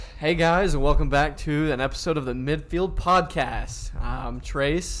Hey guys, and welcome back to an episode of the Midfield Podcast. I'm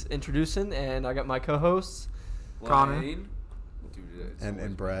Trace introducing, and I got my co-hosts Connor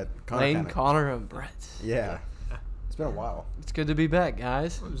and Brett. Lane, Connor, and Brett. Yeah, it's been a while. It's good to be back,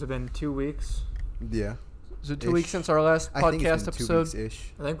 guys. Has it been 2 weeks? Yeah. Is it 2 weeks since our last podcast I think it's been episode? 2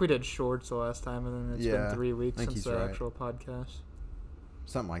 weeks-ish. I think we did shorts the last time, and then it's been 3 weeks since the actual podcast.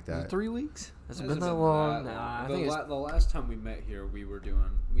 Something like Is that. it 3 weeks? Has it been that long? Nah, I think the last time we met here, we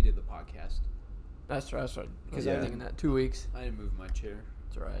did the podcast. That's right. Because I'm thinking that 2 weeks. I didn't move my chair.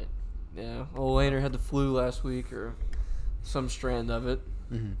 That's right. Yeah. Old Laner had the flu last week, or some strand of it.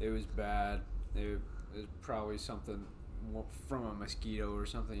 Mm-hmm. It was bad. It was probably something from a mosquito or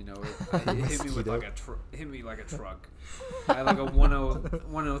something. You know, it hit me with like a truck. I had like a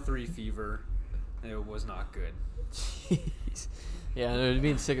 103 fever. It was not good. Jeez. Yeah, no,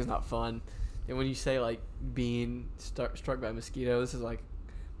 being sick is not fun. And when you say, like, being struck by a mosquito, this is, like,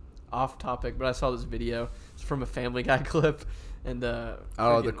 off topic, but I saw this video. It's from a Family Guy clip. And the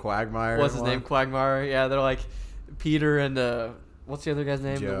Quagmire. What's his name? Quagmire. Yeah, they're, like, Peter and, what's the other guy's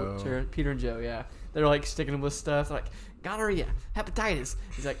name? Joe. Peter and Joe, yeah. They're, like, sticking him with stuff. They're like, gonorrhea, hepatitis.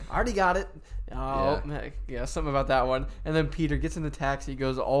 He's like, I already got it. Oh, yeah, something about that one. And then Peter gets in the taxi,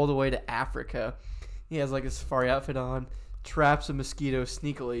 goes all the way to Africa. He has, like, a safari outfit on. Traps a mosquito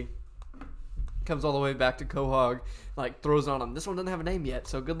sneakily, comes all the way back to Quahog, like throws on him. This one doesn't have a name yet,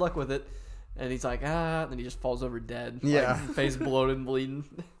 so good luck with it. And he's like, and then he just falls over dead. Yeah. Like, face bloated and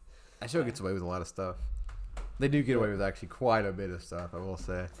bleeding. That show gets away with a lot of stuff. They do get away with actually quite a bit of stuff, I will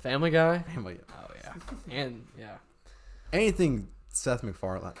say. Family Guy? Family. Oh, yeah. And, yeah. Anything Seth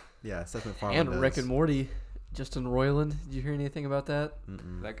MacFarlane. Yeah, Seth MacFarlane And does. Rick and Morty. Justin Roiland. Did you hear anything about that?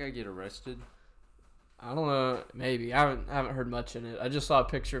 Mm-mm. That guy get arrested? I don't know. Maybe. I haven't heard much in it. I just saw a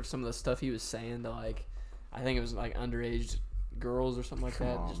picture of some of the stuff he was saying to, like, I think it was, like, underage girls or something like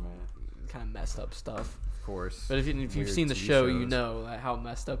that. Just kind of messed up stuff. Of course. But if you've seen the show, you know how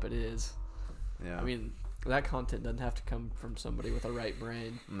messed up it is. Yeah. I mean, that content doesn't have to come from somebody with a right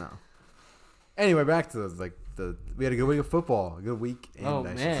brain. No. Anyway, back to we had a good week of football. A good week. Oh,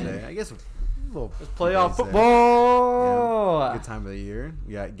 man. I guess It's playoff football. Yeah, good time of the year.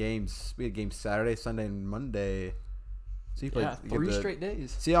 We got games. We had games Saturday, Sunday, and Monday. So you played 3 straight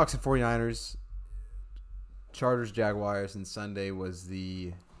days. Seahawks and 49ers, Chargers, Jaguars, and Sunday was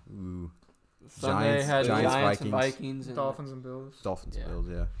the Sunday had Giants and Vikings. And Dolphins and Bills. Bills,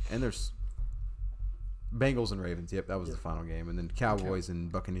 yeah. And there's Bengals and Ravens. Yep, that was the final game. And then Cowboys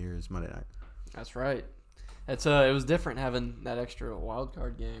and Buccaneers Monday night. That's right. It was different having that extra wild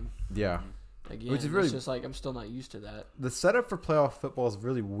card game. Yeah. Again, which is really, it's just like I'm still not used to that. The setup for playoff football is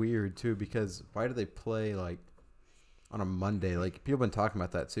really weird too, because why do they play like on a Monday? Like people have been talking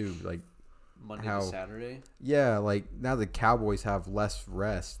about that too, like Monday to Saturday. Yeah, like now the Cowboys have less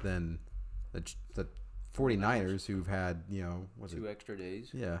rest than the 49ers, who've had 2 extra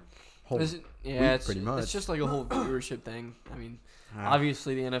days. Yeah, it's pretty much. It's just like a whole viewership thing. I mean,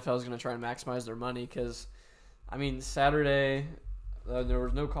 obviously the NFL is going to try and maximize their money because, I mean, Saturday there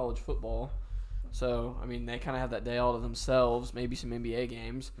was no college football. So, I mean, they kind of have that day all to themselves, maybe some NBA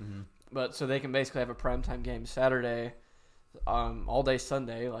games. Mm-hmm. But so they can basically have a primetime game Saturday, all day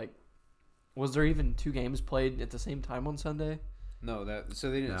Sunday. Like, was there even 2 games played at the same time on Sunday? No,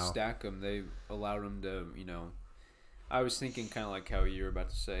 so they didn't stack them. They allowed them to, I was thinking kind of like how you were about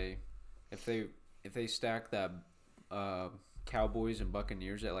to say, if they stack that Cowboys and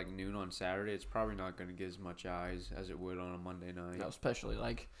Buccaneers at like noon on Saturday, it's probably not going to get as much eyes as it would on a Monday night. No, especially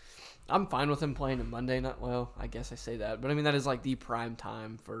like I'm fine with him playing a Monday night. Well, I guess I say that, but I mean that is like the prime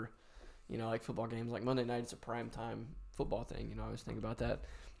time for, like football games. Like Monday night is a prime time football thing. I always think about that,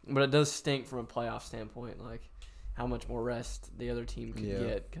 but it does stink from a playoff standpoint. Like how much more rest the other team could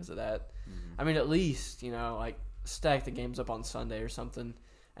get because of that. Mm-hmm. I mean, at least like stack the games up on Sunday or something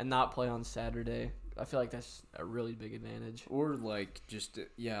and not play on Saturday. I feel like that's a really big advantage. Or like just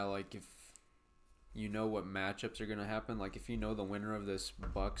like if you know what matchups are gonna happen, like if you know the winner of this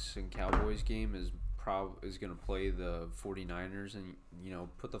Bucks and Cowboys game is gonna play the 49ers, and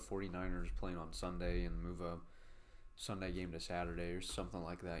put the 49ers playing on Sunday and move a Sunday game to Saturday or something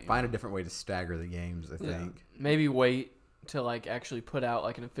like that. Find a different way to stagger the games, I think. Maybe wait to like actually put out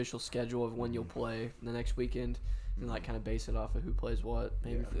like an official schedule of when you'll play the next weekend and like kind of base it off of who plays what,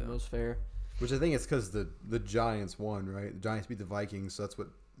 maybe for the most fair. Which I think it's because the Giants won, right? The Giants beat the Vikings, so that's what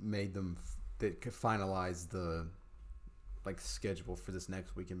made them they could finalize the schedule for this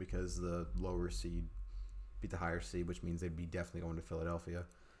next weekend, because the lower seed beat the higher seed, which means they'd be definitely going to Philadelphia.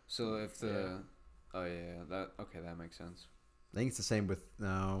 So if that makes sense. I think it's the same with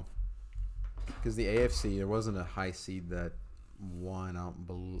because the AFC, there wasn't a high seed that one out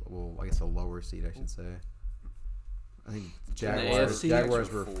below. Well, I guess a lower seed, I should say. I think AFC,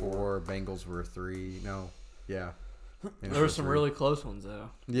 Jaguars were 4, Bengals were 3. No, yeah. There were some really close ones though.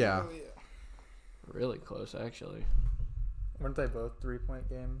 Yeah. Oh, yeah. Really close, actually. Weren't they both 3-point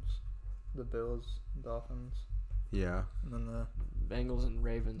games? The Bills, Dolphins. Yeah. And then the Bengals and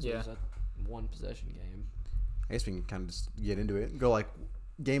Ravens Yeah. was a one possession game. I guess we can kind of just get into it and go like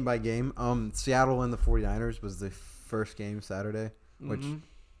game by game. Seattle and the 49ers was the first game Saturday, which,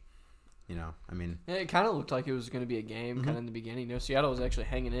 you know, I mean. Yeah, it kind of looked like it was going to be a game kind of in the beginning. You know, Seattle was actually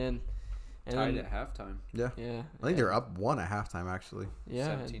hanging in. And Tied at halftime. Yeah. Yeah. I think they're up 1 at halftime, actually.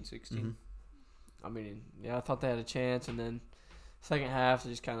 Yeah. 17-16. I mean, yeah, I thought they had a chance. And then second half, they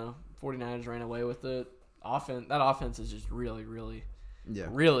just kind of 49ers ran away with it. That offense is just really, really,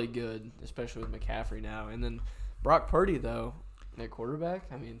 really good, especially with McCaffrey now. And then Brock Purdy, though, at quarterback,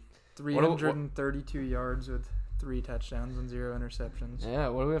 I mean. 332 yards with 3 touchdowns and 0 interceptions. Yeah,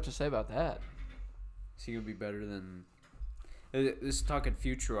 what do we have to say about that? Is he going to be better than... This is talking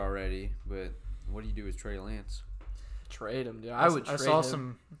future already, but what do you do with Trey Lance? Trade him, dude. I would trade saw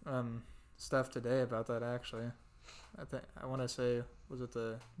him. some stuff today about that, actually. I want to say, was it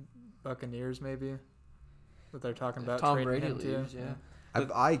the Buccaneers, maybe? That they're talking about Tom trading Brady him leaves, to. yeah.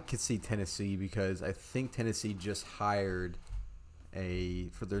 I could see Tennessee because I think Tennessee just hired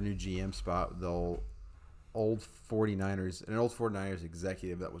for their new GM spot, the old 49ers, an old 49ers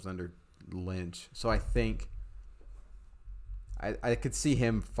executive that was under Lynch. So I think I could see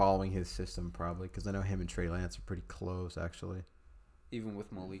him following his system probably because I know him and Trey Lance are pretty close actually. Even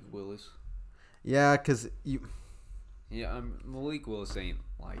with Malik Willis? Yeah, because Malik Willis ain't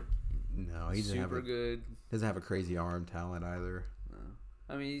like he's super good. Doesn't have a crazy arm talent either. No.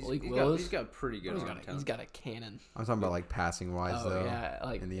 I mean, Willis? he's got pretty good arm talent. He's got a cannon. I'm talking about like passing wise though. Yeah,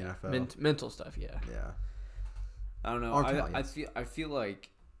 like in the NFL. Mental stuff, yeah. Yeah. I don't know. Talent, I feel like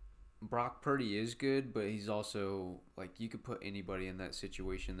Brock Purdy is good, but he's also like you could put anybody in that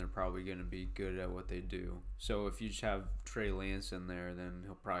situation, they're probably going to be good at what they do. So if you just have Trey Lance in there, then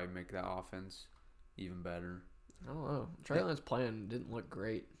he'll probably make that offense even better. I don't know. Trey Lance playing didn't look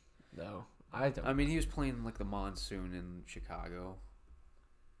great though. I mean, he was playing like the monsoon in Chicago,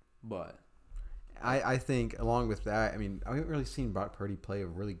 but I think along with that, I mean, I haven't really seen Brock Purdy play a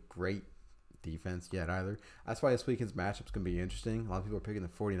really great defense yet either. That's why this weekend's matchup's going to be interesting. A lot of people are picking the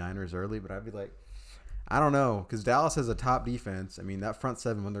 49ers early, but I'd be like, I don't know, because Dallas has a top defense. I mean, that front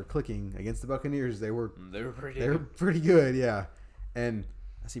seven, when they're clicking against the Buccaneers, they were pretty good, yeah. And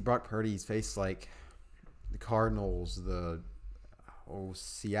I see Brock Purdy's faced like the Cardinals,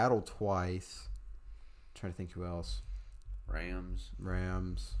 Seattle twice. I'm trying to think who else. Rams.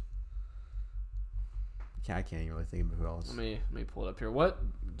 I can't even really think of who else. Let me pull it up here. What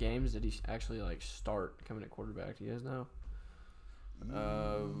games did he actually like start coming at quarterback? Do you guys know?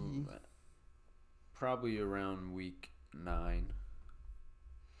 Probably around week 9.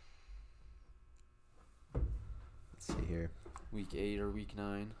 Let's see here. Week 8 or week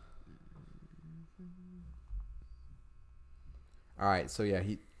 9. All right, so yeah,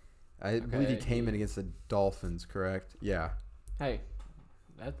 I believe he came in against the Dolphins, correct? Yeah. Hey,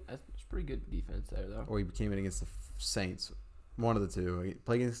 that's pretty good defense there, though. Or he came in against the Saints. One of the two. He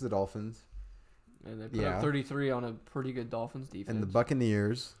played against the Dolphins. And they put up 33 on a pretty good Dolphins defense. And the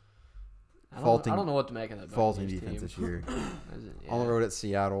Buccaneers. I don't know what to make of that faulting Buccaneers defense team. this year. Yeah. On the road at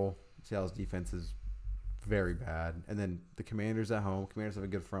Seattle. Seattle's defense is very bad. And then the Commanders at home. Commanders have a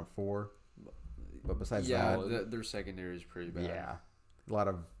good front four. But besides that, their secondary is pretty bad. Yeah. A lot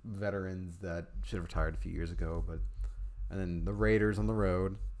of veterans that should have retired a few years ago. And then the Raiders on the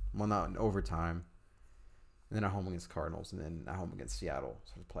road. Well, not in overtime. And then at home against Cardinals. And then at home against Seattle.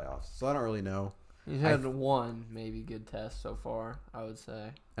 So the playoffs. So I don't really know. He's had one maybe good test so far, I would say.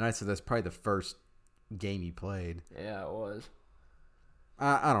 And I'd say that's probably the first game he played. Yeah, it was.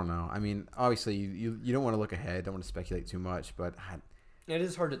 I don't know. I mean, obviously, you don't want to look ahead. Don't want to speculate too much. But it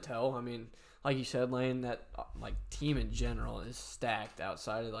is hard to tell. I mean, like you said, Lane, that like team in general is stacked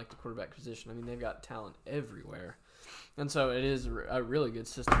outside of like the quarterback position. I mean, they've got talent everywhere. And so it is a really good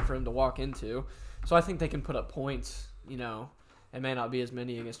system for him to walk into. So I think they can put up points, you know. It may not be as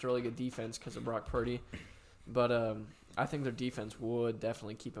many against a really good defense because of Brock Purdy. But I think their defense would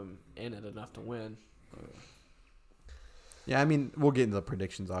definitely keep them in it enough to win. Yeah, I mean, we'll get into the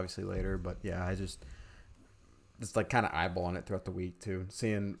predictions obviously later. But, yeah, I just like kind of eyeballing it throughout the week too.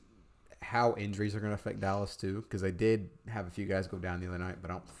 Seeing how injuries are going to affect Dallas too. Because they did have a few guys go down the other night.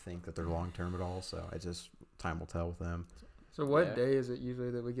 But I don't think that they're long-term at all. So time will tell with them. So what day is it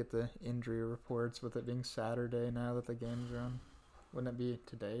usually that we get the injury reports, with it being Saturday now that the game's are on? Wouldn't it be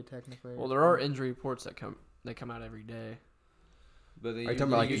today technically? Well, there are injury reports that come out every day. But they Are you talking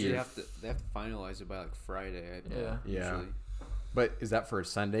about, like, usually your- have to finalize it by like Friday. I Yeah. Yeah. Usually But is that for a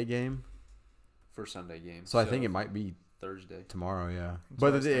Sunday game? for Sunday games. So I think it might be Thursday. tomorrow. Yeah, That's but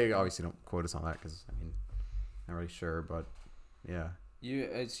what I was they thinking. obviously don't quote us on that because I mean, not really sure. But yeah,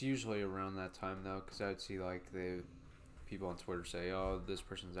 It's usually around that time though, because I would see like people on Twitter say, "Oh, this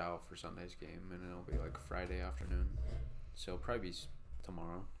person's out for Sunday's game," and it'll be like Friday afternoon. So it'll probably be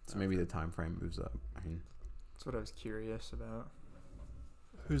tomorrow. so maybe the time frame moves up. I mean, That's what I was curious about.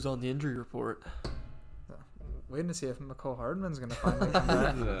 Who's on the injury report? Waiting to see if McCole Hardman's gonna finally come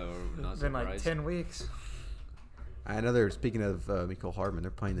back. Not It's been like surprised. 10 weeks. I know they're speaking of Mecole Hardman.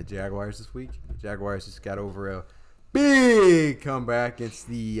 They're playing the Jaguars this week. The Jaguars just got over a big comeback against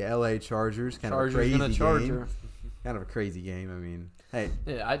the LA Chargers. Kind Chargers of a crazy gonna charge game. her. Kind of a crazy game. I mean, hey,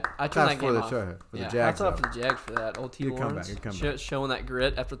 Yeah, I turned that's that for game the off. for the Yeah, Jags. hats off though. to the Jags for that. Old T. Good comeback, Lawrence good comeback. showing that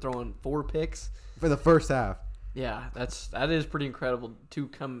grit after throwing 4 picks. For the first half. Yeah, that is pretty incredible to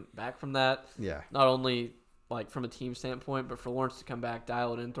come back from that. Yeah. Not only like from a team standpoint, but for Lawrence to come back,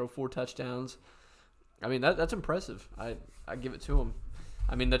 dial it in, throw 4 touchdowns. I mean that's impressive. I give it to him.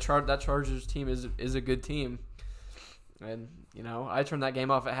 I mean that Chargers team is a good team, and you know I turned that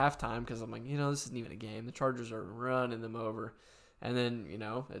game off at halftime because I'm like this isn't even a game. The Chargers are running them over, and then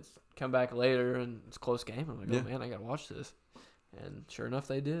it's come back later and it's a close game. I'm like Yeah. oh man I gotta watch this, and sure enough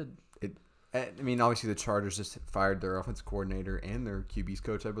they did. I mean, obviously the Chargers just fired their offensive coordinator and their QB's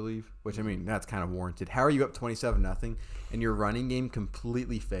coach, I believe. Which I mean, that's kind of warranted. How are you up 27-0 and your running game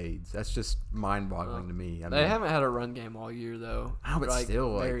completely fades? That's just mind-boggling to me. I They mean, haven't had a run game all year though. Oh, but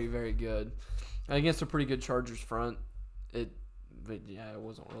still, like- very very good. And against a pretty good Chargers front, it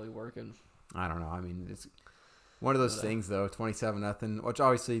wasn't really working. I don't know. I mean, it's one of those But, things though. 27-0, which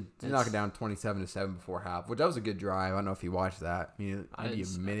obviously they knock it It's- down 27-7 before half. Which that was a good drive. I don't know if you watched that. I mean, I maybe didn't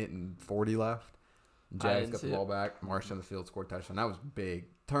a see- minute and 40 left. I Jags didn't got the see ball it. back. Marched on the field, scored a touchdown. That was big.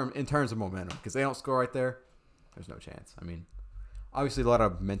 In terms of momentum, because they don't score right there, there's no chance. I mean, obviously a lot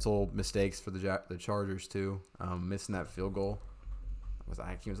of mental mistakes for the Chargers too. Missing that field goal. Was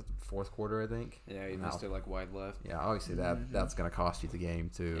the fourth quarter, I think. Yeah, he No. missed it like wide left. Yeah, obviously that's gonna cost you the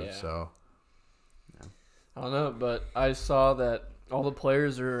game too. Yeah. So I don't know, but I saw that all the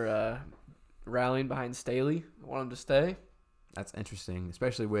players are rallying behind Staley. Want him to stay. that's interesting,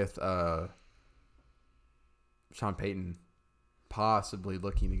 especially with Sean Payton possibly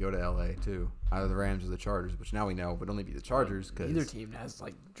looking to go to LA too, either the Rams or the Chargers, which now we know would only be the Chargers because Neither team has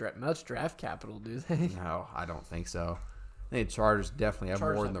like much draft capital, do they? No, I don't think so. I think the Chargers definitely have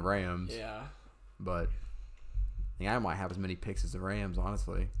Chargers more than the have- Rams, Yeah. but I think I might have as many picks as the Rams,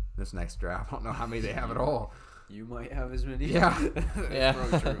 honestly. This next draft, I don't know how many they have at all. You might have as many. Yeah. That's Yeah.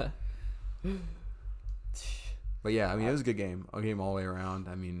 probably true. But yeah, I mean, it was a good game. A game all the way around.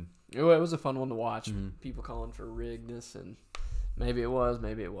 I mean, It was a fun one to watch. Mhm. People calling for riggedness, and maybe it was,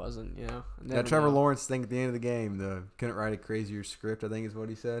 maybe it wasn't. that Never Trevor know. Lawrence thing at the end of the game, the couldn't write a crazier script, I think is what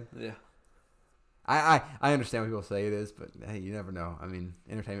he said. Yeah. I understand what people say it is, but hey, you never know. I mean,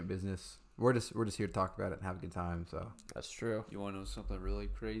 entertainment business. We're just here to talk about it and have a good time. So That's true. You want to know something really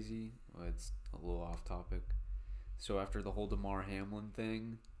crazy? Well, it's a little off topic. So after the whole DeMar Hamlin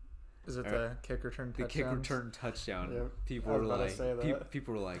thing, Is it Or- the kick return the touchdown? kick return touchdown, Yep. people I was were about to like, say that.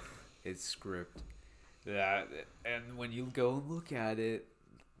 people were like, it's script. Yeah, and when you go and look at it,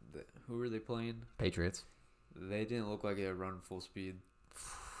 who were they playing? Patriots. They didn't look like they had run full speed.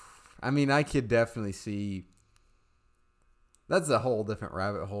 I mean, I could definitely see. That's a whole different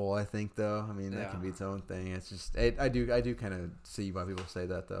rabbit hole, I think. Though, I mean, that can be Yeah. its own thing. It's just, I do kind of see why people say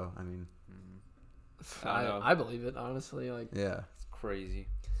that, though. I mean, I know. I believe it honestly. Like yeah, It's crazy.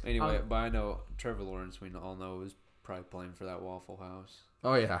 Anyway, but I know Trevor Lawrence, we all know, was probably playing for that Waffle House.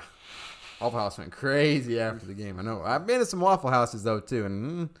 oh yeah, Waffle House went crazy after the game. I know. I've been to some Waffle Houses though too,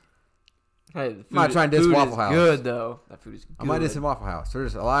 and hey, the I'm not food- trying to diss food Waffle is House. Good though. That food is good. I might diss some Waffle House.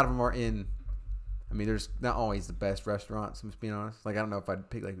 There's a lot of them are in. I mean, there's not always the best restaurants. I'm just being honest. Like, I don't know if I'd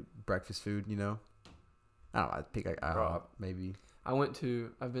pick like breakfast food. I don't know. I'd pick like IHOP maybe I've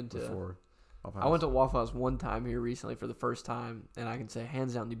been to. before. Waffle I went to Waffle House one time here recently for the first time, and I can say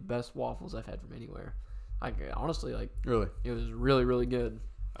hands down the best waffles I've had from anywhere. Like honestly, like really. it was really really good.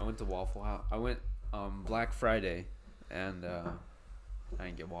 I went to Waffle House. I went Black Friday, and I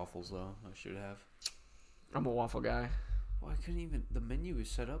didn't get waffles though. I should have. I'm a waffle guy. Well, I couldn't even. The menu was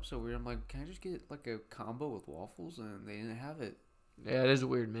set up so weird. I'm like, can I just get like a combo with waffles? And they didn't have it. Yeah, it is a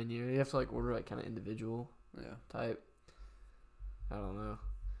weird menu. You have to like order like kind of individual Yeah. type. I don't know,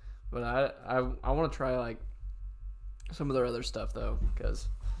 but I want to try like some of their other stuff though, because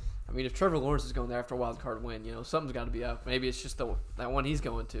I mean if Trevor Lawrence is going there after a wild card win, something's got to be up. Maybe it's just that one he's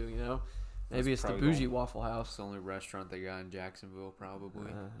going to, Maybe it's the probably bougie the- Waffle It's House. the only restaurant they got in Jacksonville,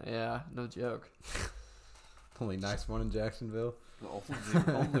 probably. Yeah, no joke. Only nice one in Jacksonville.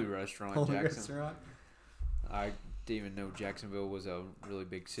 The only restaurant in Only Jacksonville. restaurant. I didn't even know Jacksonville was a really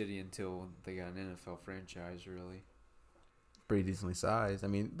big city until they got an NFL franchise, really. Pretty decently sized. I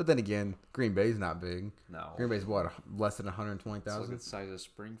mean, but then again, Green Bay's not big. No. Green Bay's what, less than It's like 120,000? the size of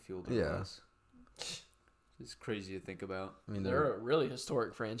Springfield or Yeah. less. It's crazy to think about. I mean, They're a really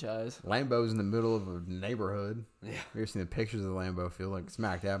historic franchise. Lambeau's in the middle of a neighborhood. Yeah. Have you ever seen the pictures of the Lambeau Field? Like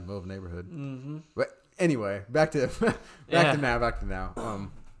smack dab in the middle of a neighborhood. Mm-hmm. But anyway, back to Yeah. back to now.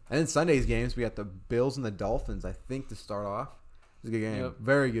 And then Sunday's games, we got the Bills and the Dolphins. I think to start off, it was a good game. Yep.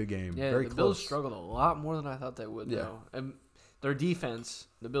 Very good game. Yeah, Very the close. Bills struggled a lot more than I thought they would, Yeah. though. And their defense,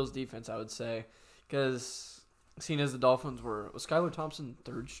 the Bills' defense, I would say, because seeing as the Dolphins was Skylar Thompson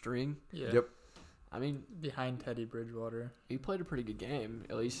third string? Yeah. Yep. I mean, Behind Teddy Bridgewater. he played a pretty good game,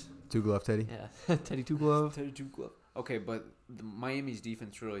 at least. Two glove Teddy. Yeah, Teddy Two Glove. Okay, but Miami's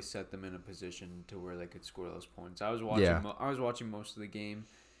defense really set them in a position to where they could score those points. I was watching. Yeah. I was watching most of the game,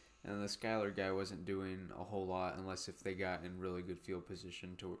 and the Skylar guy wasn't doing a whole lot unless if they got in really good field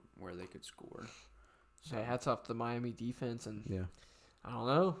position to where they could score. So Hey, hats off to the Miami defense, and Yeah. I don't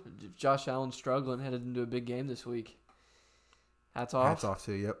know if Josh Allen's struggling headed into a big game this week. Hats off. Hats off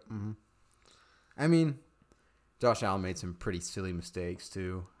to you. Yep. I mean, Josh Allen made some pretty silly mistakes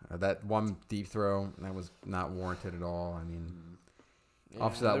too. That one deep throw that was not warranted at all. I mean, Yeah,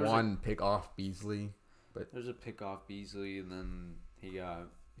 off to that there was one pick off Beasley. there's a pick off Beasley, and then he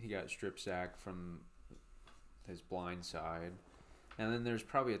got strip sacked from his blind side, and then there's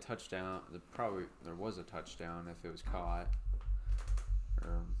probably a touchdown. There was a touchdown if it was caught,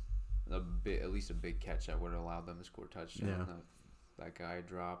 or at least a big catch that would have allowed them to score a touchdown. Yeah. That guy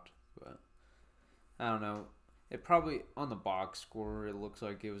dropped, but I don't know. It probably on the box score. It looks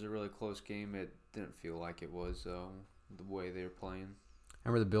like it was a really close game. It didn't feel like it was the way they were playing. I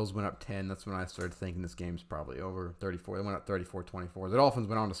remember the Bills went up 10. That's when I started thinking this game's probably over. 34. They went up 34-24. The Dolphins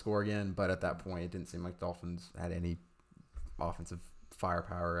went on to score again, but at that point, it didn't seem like the Dolphins had any offensive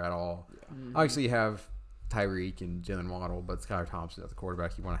firepower at all. Mhm. Obviously, you have Tyreek and Jalen Waddle, but Skylar Thompson at the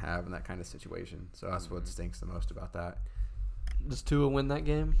quarterback you want to have in that kind of situation. So that's what stinks the most about that. Does Tua win that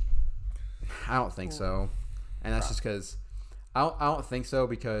game? I don't think so, and that's just because I don't think so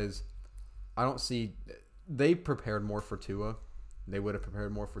because I don't see they prepared more for Tua. They would have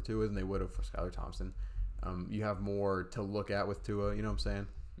prepared more for Tua than they would have for Skylar Thompson. You have more to look at with Tua. You know what I'm saying?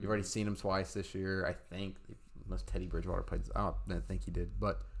 You've already seen him twice this year. I think unless Teddy Bridgewater played. I don't think he did,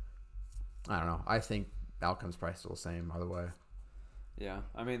 but I don't know. I think the outcome's probably still the same either way. Yeah,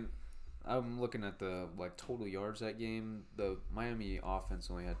 I mean, I'm looking at the total yards that game. The Miami offense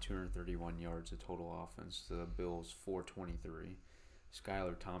only had 231 yards of total offense. The Bills 423.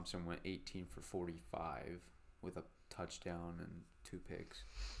 Skylar Thompson went 18 for 45 with a touchdown and 2 picks.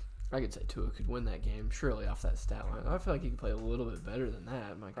 I could say Tua could win that game, surely off that stat line. I feel like he could play a little bit better than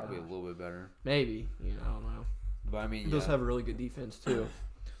that. My Probably gosh. a little bit better, Maybe. I don't know. but I mean, He does have a really good defense, too.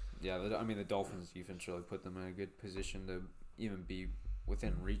 the Dolphins defense really put them in a good position to even be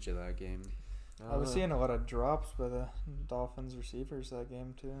within reach of that game. I was seeing a lot of drops by the Dolphins receivers that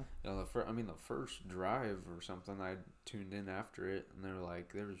game too. The first drive or something, I tuned in after it, and they were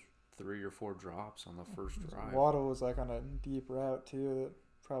like, there was 3 or 4 drops on the first drive. Waddle was on a deep route too. That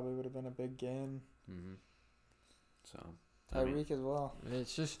probably would have been a big gain. Mm-hmm. So I mean, Tyreek as well.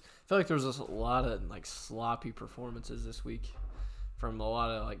 It's just, I feel like there was just a lot of sloppy performances this week from a lot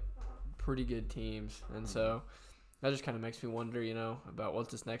of pretty good teams, and so that just kind of makes me wonder, about what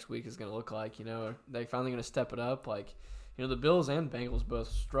this next week is going to look like. Are they finally going to step it up? The Bills and Bengals both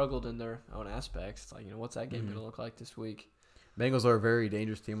struggled in their own aspects. It's what's that game going to look like this week? Bengals are a very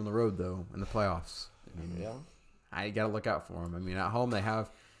dangerous team on the road, though, in the playoffs. Yeah. I got to look out for them. At home they have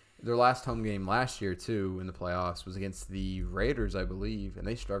their last home game last year too in the playoffs was against the Raiders, I believe, and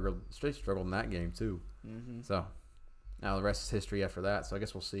they struggled in that game too. Mm-hmm. So now the rest is history after that. So I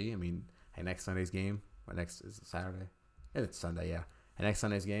guess we'll see. Next Sunday's game. What next is it Saturday? Yeah, it's Sunday. Yeah, and next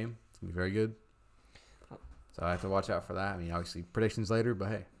Sunday's game, it's gonna be very good. So I have to watch out for that. Obviously predictions later, but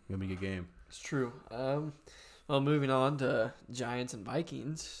hey, it's gonna be a good game. It's true. Well, moving on to Giants and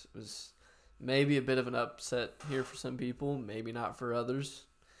Vikings was maybe a bit of an upset here for some people, maybe not for others.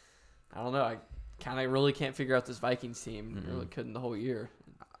 I don't know. I kind of really can't figure out this Vikings team. Really couldn't the whole year.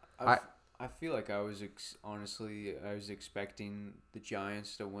 I feel like I was honestly I was expecting the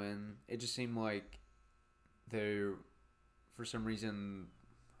Giants to win. It just seemed like they're for some reason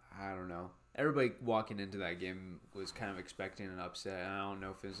I don't know. Everybody walking into that game was kind of expecting an upset. I don't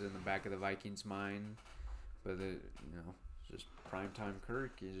know if it was in the back of the Vikings' mind, but just primetime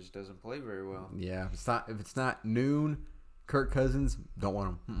Kirk. He just doesn't play very well. Yeah, if it's not noon, Kirk Cousins, don't want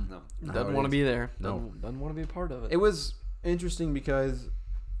him. No. Not how Doesn't it want to is. be there. No. Doesn't want to be a part of it. It was interesting because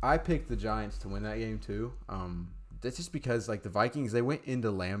I picked the Giants to win that game too. That's just because like the Vikings, they went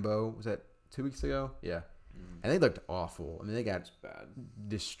into Lambeau. Was that 2 weeks ago? Yeah, and they looked awful. I mean, they got Bad.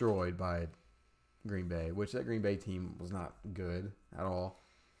 destroyed by Green Bay, which that Green Bay team was not good at all,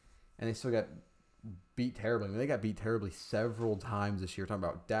 and they still got beat terribly. I mean, they got beat terribly several times this year. Talking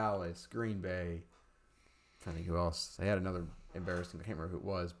about Dallas, Green Bay. I'm trying to think who else. They had another embarrassing. I can't remember who it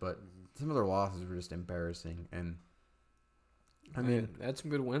was, but some of their losses were just embarrassing. And I mean, they had some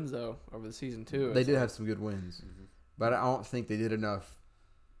good wins though over the season too. they did have some good wins, but I don't think they did enough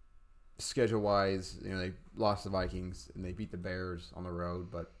schedule wise. You know, they lost the Vikings and they beat the Bears on the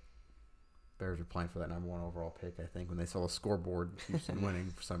road, but Bears were playing for that number 1 overall pick. I think when they saw the scoreboard, Houston winning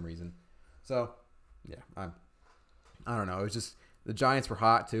for some reason. So yeah, I don't know. It was just the Giants were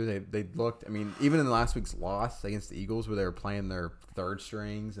hot too. They looked. I mean, even in the last week's loss against the Eagles, where they were playing their third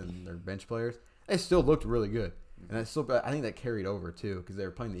strings and their bench players, they still looked really good. And that's still, I think that carried over too because they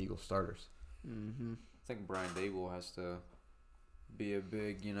were playing the Eagles starters. Mm-hmm. I think Brian Dable has to be a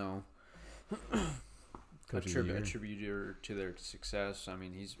big, attributor to their success. I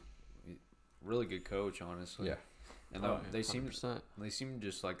mean, he's a really good coach, honestly. Yeah. And they seem 100%.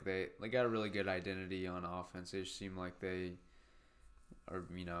 just like they got a really good identity on offense. They just seem like they are,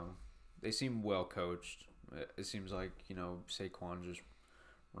 they seem well coached. It seems like, Saquon just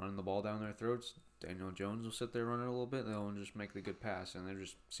running the ball down their throats. Daniel Jones will sit there running a little bit, and they'll just make the good pass, and they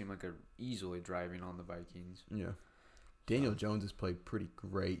just seem like they're easily driving on the Vikings. Yeah. Daniel Jones has played pretty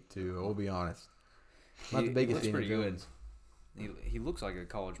great too. I'll be honest. Not the biggest he looks Daniel pretty Jones. good. He looks like a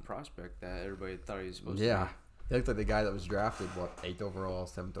college prospect that everybody thought he was supposed Yeah. to He looked like the guy that was drafted, 8th overall,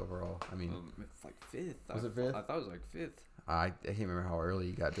 7th overall. I be. mean, It's like 5th. Was it 5th? I thought it was like 5th. I can't remember how early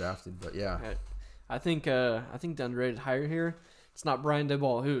he got drafted, but yeah. I think the underrated hire here. It's not Brian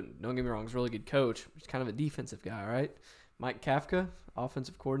Daboll, who, don't get me wrong, is a really good coach. He's kind of a defensive guy, all right? Mike Kafka,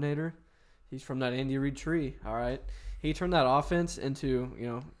 offensive coordinator. He's from that Andy Reid tree, all right? He turned that offense into,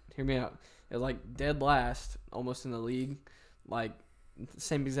 hear me out, it was like dead last almost in the league. Like,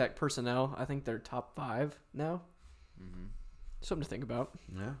 same exact personnel. I think they're top 5 now. Mm-hmm. Something to think about.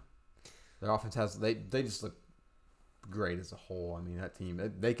 Yeah. Their offense has, they just look great as a whole. I mean, that team,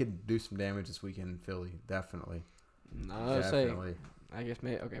 they could do some damage this weekend in Philly, definitely. Definitely. I guess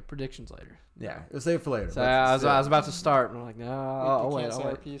maybe, okay, predictions later. Yeah, we'll save it for later. So I was about to start, and I'm like, no, I'll we wait. can't say I'll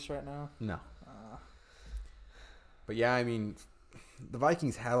our wait. piece right now. No. But yeah, I mean, the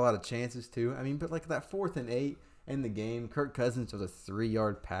Vikings had a lot of chances too. I mean, but like that 4th and 8 in the game, Kirk Cousins was a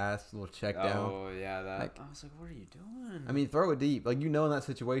 3-yard pass, a little check down. Oh, yeah. Like, I was like, what are you doing? I mean, throw it deep. Like, in that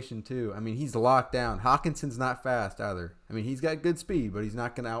situation too. I mean, he's locked down. Hawkinson's not fast either. I mean, he's got good speed, but he's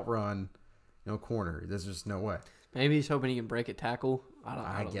not going to outrun, corner. There's just no way. Maybe he's hoping he can break a tackle.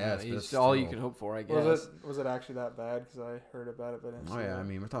 I don't guess, know. but It's all you still. can hope for, I guess. Was it actually that bad? Because I heard about it, but I didn't Oh, see yeah. it. I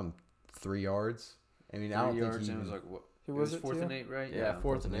mean, we're talking 3 yards. I mean, 3 I don't yards, think he and it was even, like, what? Who It was was it 4th to? and 8, right? Yeah,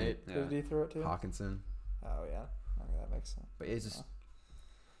 4th and 8. Who did he throw it to? Hawkinson. Oh, yeah. Okay, that makes sense. But it's just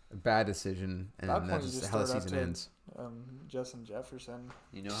a bad decision, and That point, that's you just just how the throw it up season to- ends. Justin Jefferson.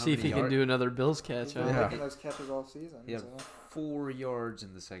 You know how See if many he can yards? do another Bills catch. He's been Yeah. making those catches all season. Yeah. So. 4 yards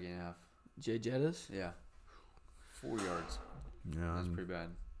in the second half. Jay Jettis. Yeah. 4 yards. Yeah, That's pretty bad.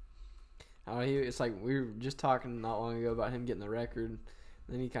 It's like we were just talking not long ago about him getting the record. And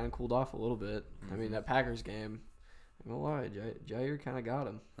then he kind of cooled off a little bit. I mean, that Packers game, I'm going to lie, Jair kind of got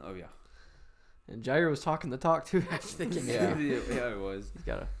him. Oh, yeah. And Jair was talking the talk, too, after the game. Yeah. Yeah, it was. He's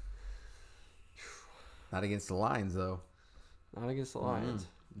got not against the Lions though. not against the Lions.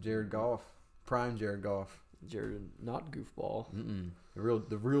 Jared Goff, prime Jared Goff. Jared, not goofball.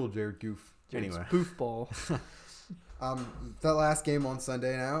 The real Jared Goof. Jared's Anyway, Boofball. that last game on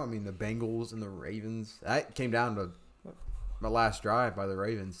Sunday now. I mean, the Bengals and the Ravens. That came down to my last drive by the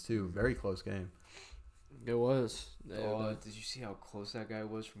Ravens too. Very close game. It was. Did you see how close that guy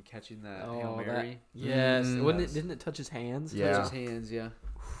was from catching that Hail that- Mary? yes. Mm. Didn't it touch his hands? Yeah. Touch his hands, yeah.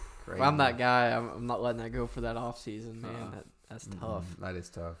 If I'm that guy, I'm not letting that go for that off season, man. Uh-uh. That's tough. That is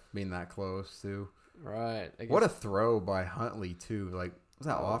tough. Being that close too. Right. What a throw by Huntley too. Like, was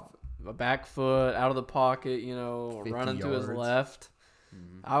that off? A back foot out of the pocket, 50 running to his yards. left.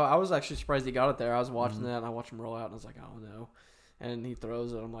 Mhm. I was actually surprised he got it there. I was watching that, and I watched him roll out, and I was like, oh, no. And he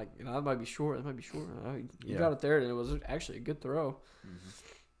throws it. I'm like, that might be short. That might be short. He Yeah. got it there, and it was actually a good throw. Mhm.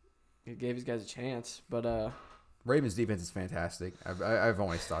 It gave his guys a chance. But Ravens defense is fantastic. I've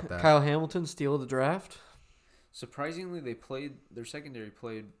always thought that. Kyle Hamilton, steal of the draft. Surprisingly, their secondary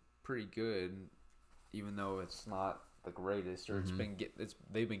played pretty good, even though it's not the greatest, or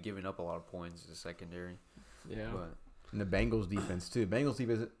they've been giving up a lot of points as a secondary. Yeah. But And the Bengals defense too. Bengals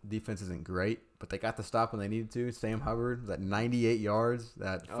defense isn't great, but they got the stop when they needed to. Sam Hubbard was at 98 yards.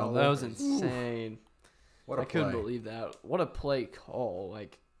 That fumble. That was insane. What a I couldn't play. believe that. What a play call!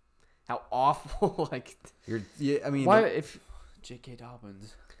 Like, how awful! Like, I mean, why if J.K.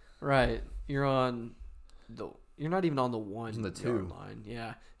 Dobbins. right, you're not even on the on the 1 2. yard line.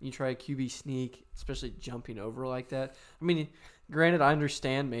 Yeah, you try a QB sneak, especially jumping over like that. I mean, granted, I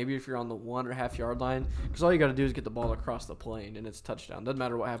understand maybe if you're on the 1 or half yard line, because all you got to do is get the ball across the plane and it's touchdown. Doesn't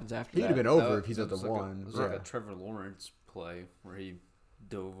matter what happens after he'd that. have been over if he's at the 1. It was like a Trevor Lawrence play where he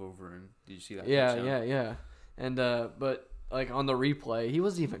dove over and did you see that? Yeah, touchdown? yeah. And but like on the replay, he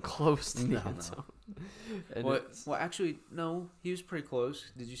wasn't even close to the No. end zone. And Well, actually, no, he was pretty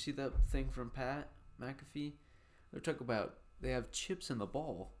close. Did you see that thing from Pat McAfee? They're talking about they have chips in the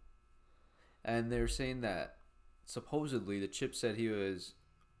ball, and they're saying that supposedly the chip said he was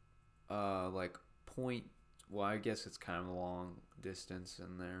like point. Well, I guess it's kind of a long distance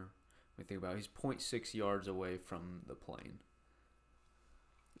in there. When you think about it, he's 0.6 yards away from the plane.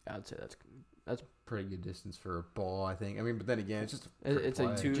 I'd say that's pretty good distance for a ball, I think. I mean, but then again, it's just it's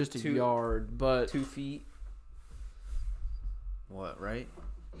play. just a yard, but 2 feet. What, right?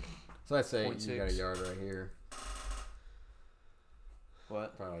 So I'd say 0.6. you got a yard right here,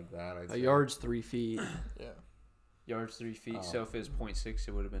 What? probably like that. I'd a say. yard's 3 feet. Yeah. Yards 3 feet. Oh. So if it was 0.6,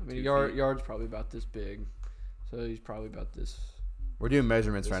 it would have been I mean, 2 feet. yard's probably about this big, so he's probably about this. We're doing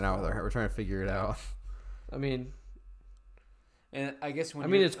measurements This right now. far. We're trying to figure it out. I mean, And I guess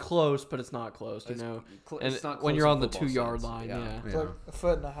when it's close, but it's not close, you It's know. it's And not when close you're in on the football 2 yard sense. line, Yeah. yeah. It's Yeah. like a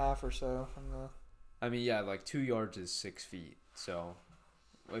foot and a half or so from the. I mean, yeah, like 2 yards is 6 feet. So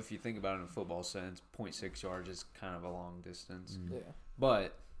if you think about it in a football sense, 0.6 yards is kind of a long distance. Mm. Yeah.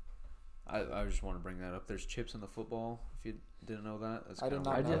 But I just want to bring that up. There's chips in the football. If you didn't know that, that's I did kinda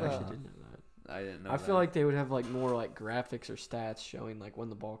not I know did that. actually didn't know that. I didn't know. I feel like they would have like more like graphics or stats showing like when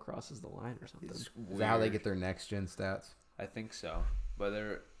the ball crosses the line or something. it's Is that how they weird. get their next gen stats? I think so, but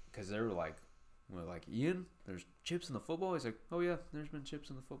because they were like, Ian, there's chips in the football. He's like, oh yeah, there's been chips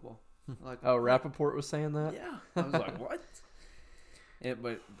in the football. Like, Oh, Rappaport was saying that. yeah. I was like, what?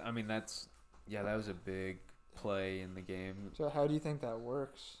 But I mean, that was a big play in the game. So how do you think that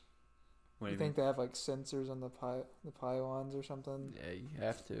works? What You do you think they have like sensors on the pylons or something? Yeah, you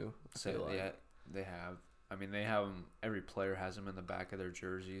have to. I So feel like. yeah, they have. I mean, they have them. Every player has them in the back of their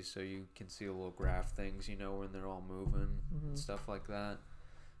jerseys, so you can see the little graph things, when they're all moving Mhm. and stuff like that.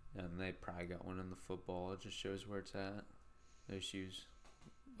 And they probably got one in the football. It just shows where it's at. They just use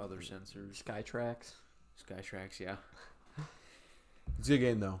other sensors. Skytrax. Skytrax, yeah. It's a good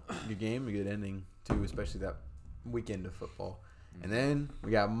game though. Good game, a good ending too, especially that weekend of football. And then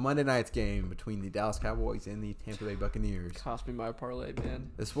we got Monday night's game between the Dallas Cowboys and the Tampa Bay Buccaneers. Cost me my parlay,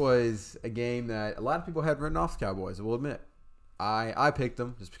 man. This was a game that a lot of people had written off the Cowboys. I will admit, I picked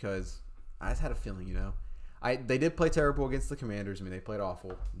them just because I just had a feeling, they did play terrible against the Commanders. I mean, they played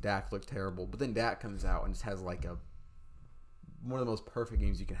awful. Dak looked terrible, but then Dak comes out and just has like one of the most perfect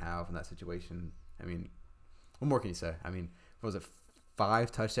games you can have in that situation. I mean, what more can you say? I mean, what was it,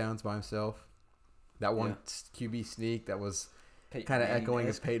 5 touchdowns by himself? That one QB sneak that was kind of echoing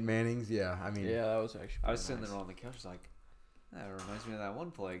of Peyton Manning's. Yeah, I mean, Yeah, that was actually. I was pretty sitting nice. there on the couch like, that reminds me of that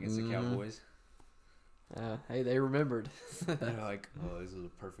one play against Mhm. the Cowboys. Hey, they remembered. They're like, oh, this is a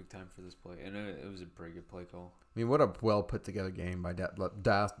perfect time for this play. And it was a pretty good play call. I mean, what a well put together game by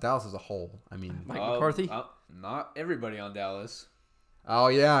Dallas as a whole. I mean, Mike McCarthy? Not everybody on Dallas. oh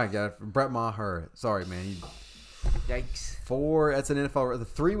yeah, I got it. Brett Maher. Sorry, man. Yikes. 4. That's an NFL. The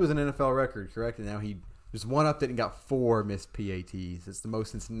 3 was an NFL record, correct? And now he just one upped it and got 4 missed PATs. It's the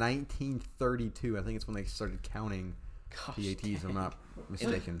most since 1932. I think it's when they started counting Gosh, PATs. If I'm not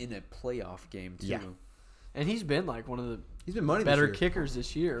mistaken. In a playoff game, too. Yeah. and he's been like one of the He's been money better this year. kickers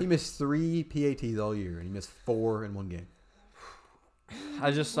this year. He missed 3 PATs all year, and he missed 4 in one game.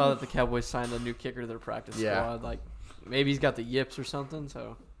 I just saw that the Cowboys signed a new kicker to their practice Yeah. squad. Like maybe he's got the yips or something.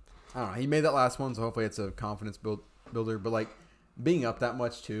 So I don't know. He made that last one, so hopefully it's a confidence builder. But like being up that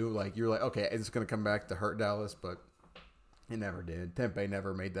much too, like you're like, okay, it's gonna come back to hurt Dallas, but it never did. Tempe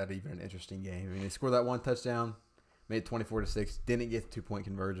never made that even an interesting game. I mean, they scored that 1 touchdown, made it 24-6, didn't get the 2-point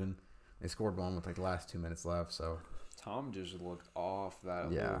conversion. They scored one with like the last 2 minutes left. So Tom just looked off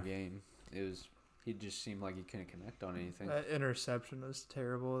that Yeah. whole game. He just seemed like he couldn't connect on anything. That interception was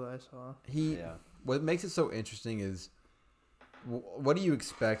terrible that I saw. Yeah. What makes it so interesting is what do you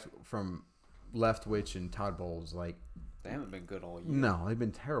expect from Leftwich and Todd Bowles? Like, They haven't been good all year. no, they've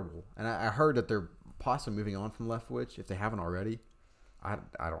been terrible. And I heard that they're possibly moving on from Leftwich if they haven't already. I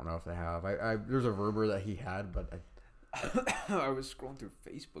don't know if they have. There's a rumor that he had, but I was scrolling through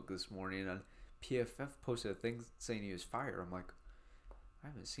Facebook this morning and PFF posted a thing saying he was fired. I'm like, I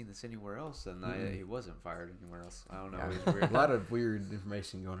haven't seen this anywhere else, and he wasn't fired anywhere else. I don't know. Yeah. It was weird. A lot of weird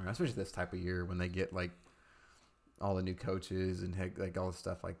information going around, especially this type of year when they get like all the new coaches and like all the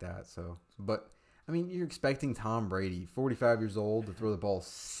stuff like that. So, but I mean, you're expecting Tom Brady, 45 years old, to throw the ball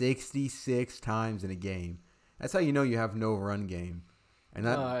 66 times in a game. That's how you know you have no run game, and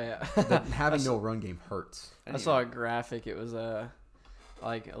that having no run game hurts. I saw a graphic. It was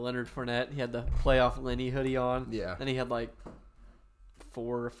like Leonard Fournette. He had the playoff Lenny hoodie on. Yeah. Then he had like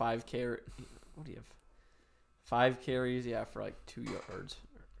 4 or 5 carries. What do you have? 5 carries, yeah, for like 2 yards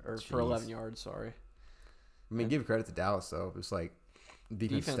or for 11 yards. Sorry. I mean, give credit to Dallas though. It's like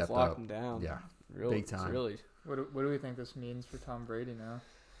defense stepped locked up. him down. Yeah, really, big time. Really. What do we think this means for Tom Brady now?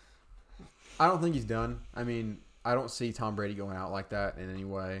 I don't think he's done. I mean, I don't see Tom Brady going out like that in any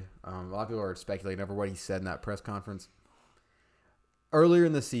way. A lot of people are speculating over what he said in that press conference earlier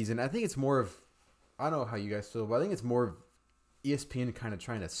in the season. I think it's more of, I don't know how you guys feel, but I think it's more of ESPN kind of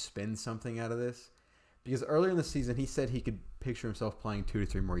trying to spin something out of this. Because earlier in the season, he said he could picture himself playing 2 to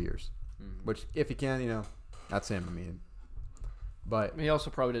 3 more years. Mm-hmm. Which, if he can, that's him. I mean, but he also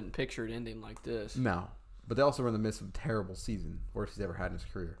probably didn't picture it ending like this. No. But they also were in the midst of a terrible season, worst he's ever had in his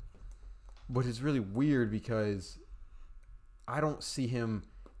career. Which is really weird because I don't see him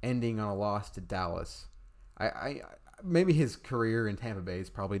ending on a loss to Dallas. I maybe his career in Tampa Bay is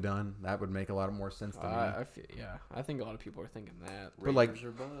probably done. That would make a lot more sense to me. I think a lot of people are thinking that. But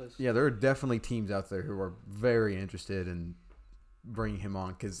yeah, there are definitely teams out there who are very interested in bringing him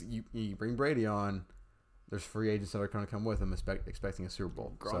on because you bring Brady on, there's free agents that are going to come with him expecting a Super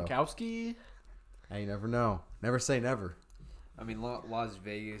Bowl. Gronkowski? So, you never know. Never say never. I mean, Las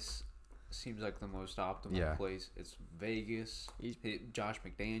Vegas seems like the most optimal place. It's Vegas. He's Josh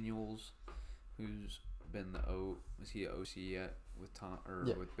McDaniels, who's been was he an OC yet with Tom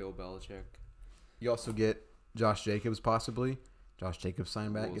with Bill Belichick? You also get Josh Jacobs possibly. Josh Jacobs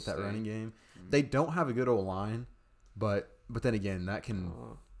sign back, get that running game. Mm-hmm. They don't have a good old line, but then again, that can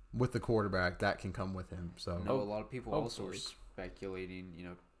with the quarterback that can come with him. So a lot of people also are speculating.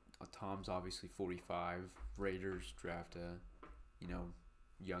 Tom's obviously 45. Raiders draft a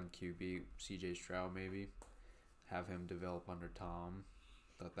young QB, C.J. Stroud maybe, have him develop under Tom.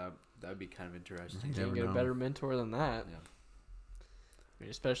 Thought that'd be kind of interesting. You can't get a better mentor than that. Yeah. I mean,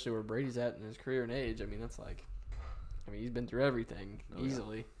 especially where Brady's at in his career and age. I mean, he's been through everything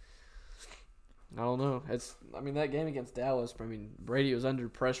easily. Yeah. I don't know. That game against Dallas. Brady was under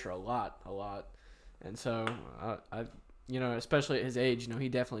pressure a lot, and so especially at his age, he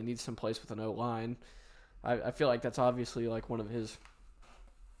definitely needs some place with an O line. I feel like that's obviously like one of his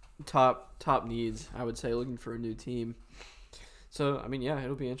top needs. I would say looking for a new team. So,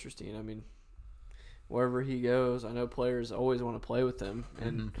 it'll be interesting. Wherever he goes, I know players always want to play with him.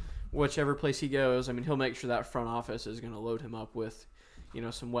 And whichever place he goes, he'll make sure that front office is going to load him up with,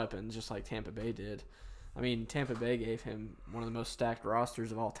 some weapons, just like Tampa Bay did. Tampa Bay gave him one of the most stacked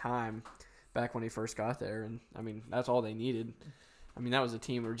rosters of all time back when he first got there. And, that's all they needed. That was a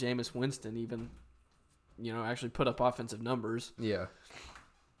team where Jameis Winston even, actually put up offensive numbers. Yeah.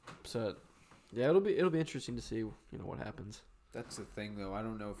 So, yeah, it'll be interesting to see, what happens. That's the thing, though. I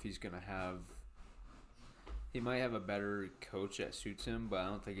don't know if he's going to have – he might have a better coach that suits him, but I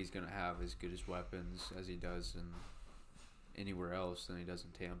don't think he's going to have as good as weapons as he does in anywhere else than he does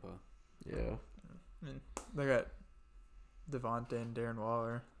in Tampa. Yeah. They got Devontae and Darren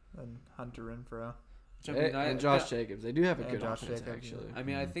Waller and Hunter Renfrow. And Josh Jacobs. They do have a good Josh offense, Jacobs,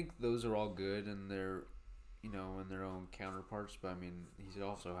 actually. I think those are all good and they're, in their own counterparts, but, he's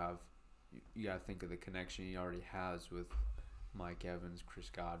also have – you got to think of the connection he already has with – Mike Evans, Chris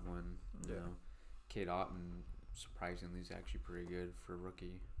Godwin, Kate Otten, surprisingly, is actually pretty good for a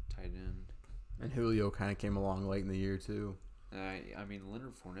rookie tight end. And Julio kind of came along late in the year, too.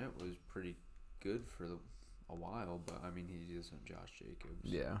 Leonard Fournette was pretty good for a while, but, he isn't Josh Jacobs.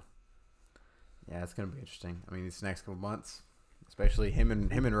 Yeah. Yeah, it's going to be interesting. These next couple months, especially him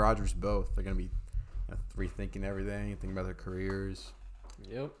and Rodgers both, they're going to be rethinking everything, thinking about their careers.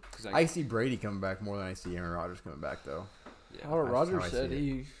 Yep. I see Brady coming back more than I see Aaron Rodgers coming back, though. Yeah, Rodgers said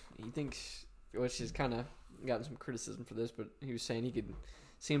he thinks, which has kind of gotten some criticism for this, but he was saying he could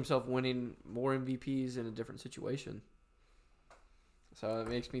see himself winning more MVPs in a different situation. So it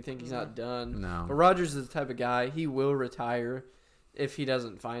makes me think he's not done. No. But Rodgers is the type of guy, he will retire if he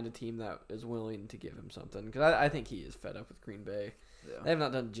doesn't find a team that is willing to give him something. Because I think he is fed up with Green Bay. Yeah. They have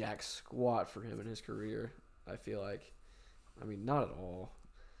not done jack squat for him in his career, I feel like. Not at all.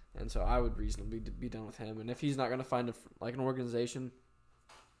 And so I would reasonably be done with him. And if he's not going to find an organization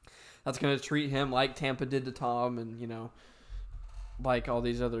that's going to treat him like Tampa did to Tom, and like all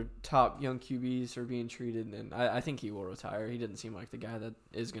these other top young QBs are being treated. And I think he will retire. He didn't seem like the guy that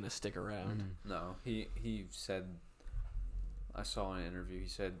is going to stick around. No, he said. I saw in an interview. He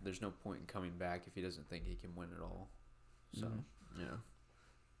said there's no point in coming back if he doesn't think he can win it all. So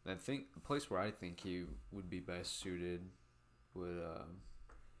I think the place where I think he would be best suited would.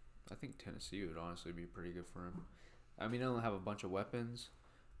 I think Tennessee would honestly be pretty good for him. I mean, they don't have a bunch of weapons,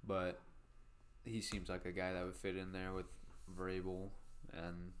 but he seems like a guy that would fit in there with Vrabel.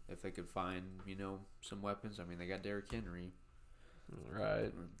 And if they could find, some weapons, I mean, they got Derrick Henry.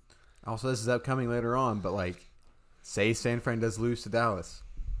 Right. Also, this is upcoming later on, but like, say San Fran does lose to Dallas.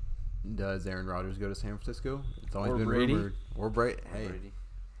 Does Aaron Rodgers go to San Francisco? It's always been Brady. rumored. Or Brady. Hey, Brady.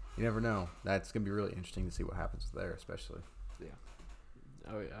 you never know. That's going to be really interesting to see what happens there, especially.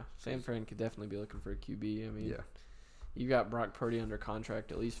 Oh, yeah. San Fran could definitely be looking for a QB. I mean, Yeah. you got Brock Purdy under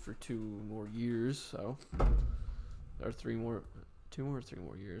contract at least for 2 more years, so. Or 2 more or 3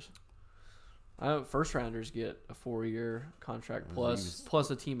 more years. First rounders get a 4-year contract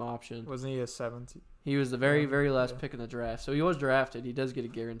plus a team option. Wasn't he a 7th? He was the very, very last Yeah. pick in the draft. So he was drafted. He does get a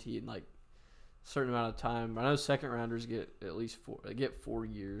guaranteed like certain amount of time. I know second rounders get at least 4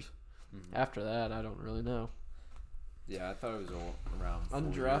 years. Mm-hmm. After that, I don't really know. Yeah, I thought it was all around 4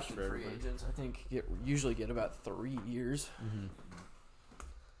 years Undrafted for free everybody. agents, I think, usually get about 3 years.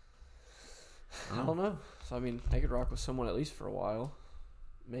 I don't know. So I mean, they could rock with someone at least for a while.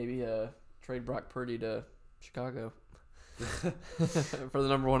 Maybe trade Brock Purdy to Chicago for the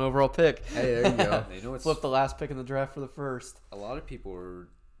number 1 overall pick. Hey, there you go. They know it's Flip the last pick in the draft for the first. a lot of people are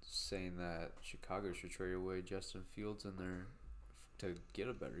saying that Chicago should trade away Justin Fields in there to get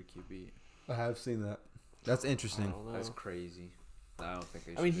a better QB. I have seen that. That's I interesting. don't know. That's crazy. I don't think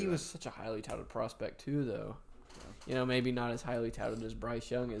they should. I mean, do he that. was such a highly touted prospect too, though. Maybe not as highly touted as Bryce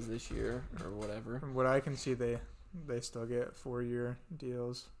Young is this year or whatever. From what I can see, they still get 4-year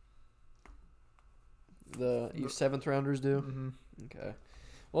deals. The 7th rounders do. Mm-hmm. Okay.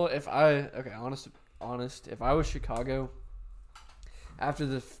 Well, honest, if I was Chicago, after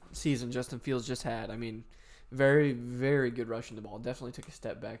the season Justin Fields just had, I mean, very, very good rushing the ball. Definitely took a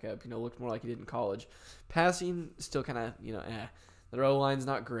step back up. Looked more like he did in college. Passing, still kind of, Their O-line's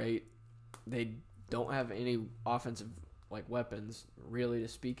not great. They don't have any offensive, weapons, really, to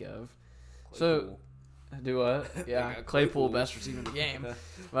speak of. So, do what? Yeah, Claypool, best receiver in the game.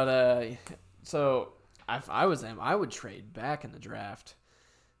 But, so, if I was them, I would trade back in the draft.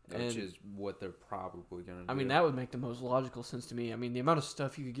 Which is what they're probably going to do. I mean, that would make the most logical sense to me. I mean, the amount of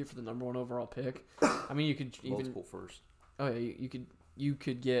stuff you could get for the number 1 overall pick. I mean, you could even multiple first. Oh yeah, you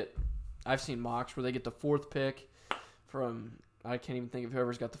could get. I've seen mocks where they get the 4th pick from. I can't even think of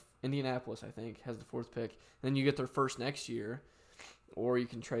whoever's got the Indianapolis. I think has the 4th pick. Then you get their first next year, or you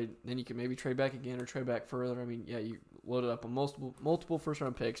can trade. Then you can maybe trade back again or trade back further. I mean, yeah, you load it up on multiple first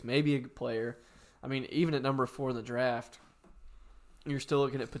round picks, maybe a player. I mean, even at number 4 in the draft. You're still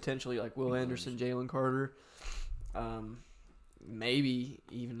looking at potentially like Will Anderson, Jalen Carter, maybe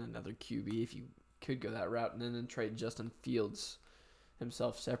even another QB if you could go that route, and then trade Justin Fields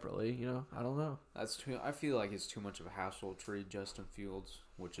himself separately. I don't know. I feel like it's too much of a hassle to trade Justin Fields,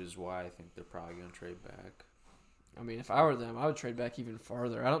 which is why I think they're probably going to trade back. I mean, if I were them, I would trade back even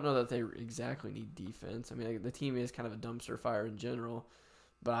farther. I don't know that they exactly need defense. I mean, the team is kind of a dumpster fire in general,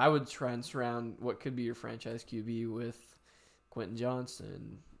 but I would try and surround what could be your franchise QB with Quentin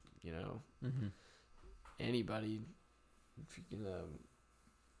Johnson, anybody,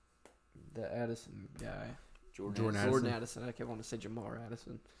 the Addison guy. Jordan Addison. I kept wanting to say Jamar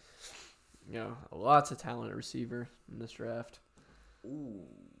Addison. Lots of talent at receiver in this draft. Ooh.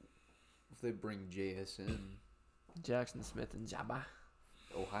 If they bring JS in. Jackson Smith and Jabba.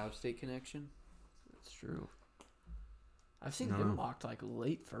 Ohio State connection? That's true. I've seen him mocked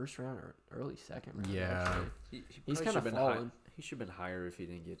late first round or early second round. Yeah. Actually. He's kind of been fallen. He should have been higher if he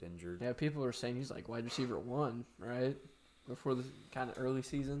didn't get injured. Yeah, people are saying he's wide receiver 1, right? Before the kind of early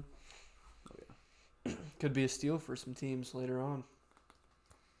season. Oh, yeah. Could be a steal for some teams later on.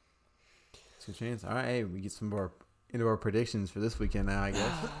 It's a good chance. All right, hey, we get some more into our predictions for this weekend now, I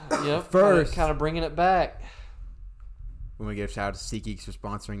guess. Yep. First. Kind of bringing it back. We want to give a shout out to SeatGeeks for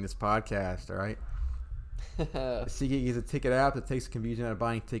sponsoring this podcast, all right? SeatGeek is a ticket app that takes the confusion out of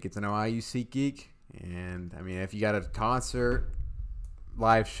buying tickets. I know I use SeatGeek, and I mean, if you got a concert,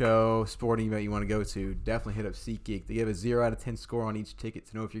 live show, sporting event you want to go to, definitely hit up SeatGeek. They give a 0 out of 10 score on each ticket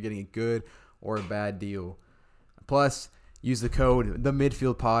to know if you're getting a good or a bad deal. Plus, use the code the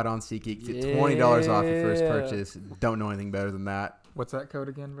Midfield Pod on SeatGeek to get $20 off your first purchase. Don't know anything better than that. What's that code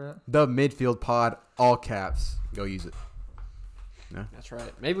again, Brett? The Midfield Pod, all caps. Go use it. Yeah. That's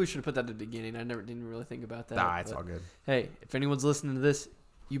right. Maybe we should have put that at the beginning. I didn't really think about that. Nah, it's but all good. Hey, if anyone's listening to this,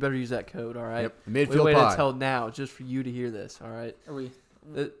 you better use that code. All right. Yep. We Midfield waited pod. until now just for you to hear this. All right. Are we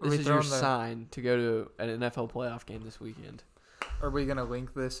This we is your throwing the- sign to go to an NFL playoff game this weekend. Are we gonna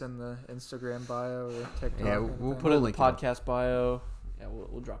link this in the Instagram bio or TikTok? Yeah, or we'll anything? Put it in the link it up. podcast bio. Yeah,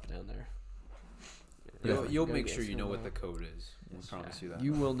 we'll drop it down there. You'll Go make get sure you know what some, the code is. We yes, promise yeah. you that.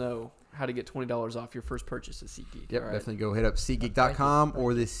 You will know how to get $20 off your first purchase at SeatGeek. Yep, all right? definitely go hit up SeatGeek.com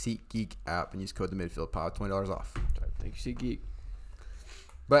or the SeatGeek app and use code the Midfield Pod, $20 off. All right, thank you, SeatGeek.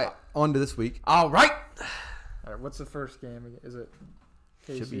 But on to this week. All right. All right, what's the first game? Is it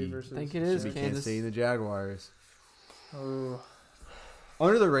Should be- KC versus? I think it is. Should be Kansas. Kansas City and the Jaguars. Oh,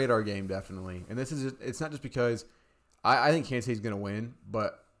 Under the radar game, definitely. And this is it's not just because I think Kansas City's going to win,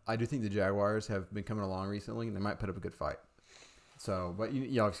 but I do think the Jaguars have been coming along recently and they might put up a good fight. So, but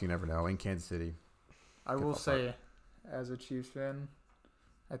you obviously never know. In Kansas City, I Good will ball say, as a Chiefs fan,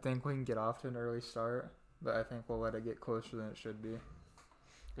 I think we can get off to an early start, but I think we'll let it get closer than it should be.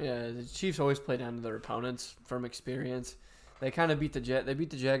 Yeah, the Chiefs always play down to their opponents from experience. They kind of beat the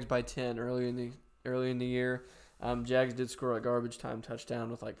Jags by 10 early in the year. Jags did score a garbage time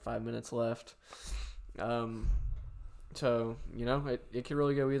touchdown with like 5 minutes left. So it could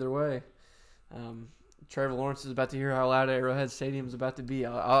really go either way. Trevor Lawrence is about to hear how loud Arrowhead Stadium is about to be.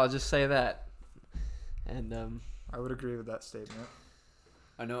 I'll just say that. And I would agree with that statement.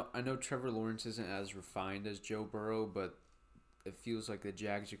 I know Trevor Lawrence isn't as refined as Joe Burrow, but it feels like the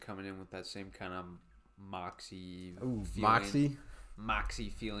Jags are coming in with that same kind of moxie feeling. Moxie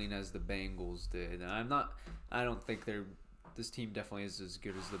feeling as the Bengals did. And I don't think this team definitely is as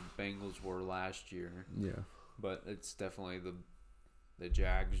good as the Bengals were last year. yeah. But it's definitely the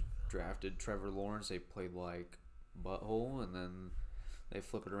Jags drafted Trevor Lawrence. They played like butthole, and then they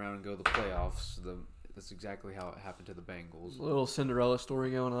flip it around and go to the playoffs. That's exactly how it happened to the Bengals. a little Cinderella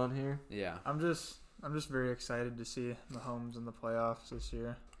story going on here. Yeah, I'm just very excited to see Mahomes in the playoffs this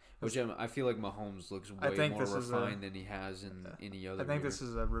year. which I feel like Mahomes looks I way think more this is refined than he has in any other. I think year. this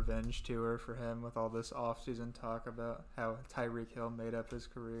is a revenge tour for him with all this off-season talk about how Tyreek Hill made up his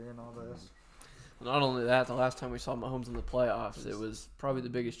career and all this. Not only that, the last time we saw Mahomes in the playoffs, it was probably the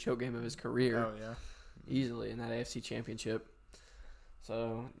biggest choke game of his career, Oh yeah. easily in that AFC Championship.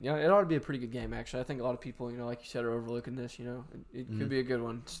 So it ought to be a pretty good game. Actually, I think a lot of people, like you said, are overlooking this. It could be a good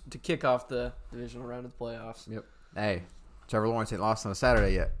one to kick off the divisional round of the playoffs. Yep. Hey, Trevor Lawrence ain't lost on a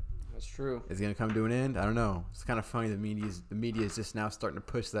Saturday yet. That's true. Is he going to come to an end? I don't know. It's kind of funny the media is just now starting to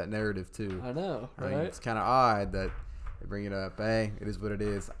push that narrative too. I know, I mean, right? it's kind of odd that they bring it up. Hey, it is what it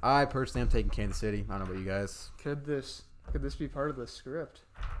is. I personally am taking Kansas City. I don't know about you guys. Could this be part of the script?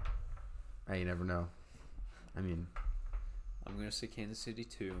 Hey, you never know. I mean, I'm gonna say Kansas City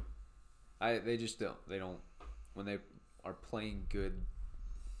too. They just don't. They don't. When they are playing good,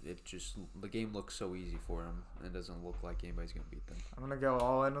 the game looks so easy for them. It doesn't look like anybody's gonna beat them. I'm gonna go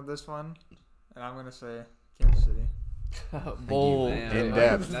all in with this one, and I'm gonna say Kansas City. Bold. Man, In like,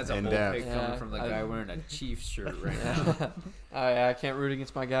 depth, That's a in bold depth. pick Yeah, coming from the guy wearing a Chiefs shirt right now. I can't root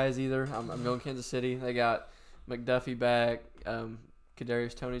against my guys either. I'm going Kansas City. They got McDuffie back.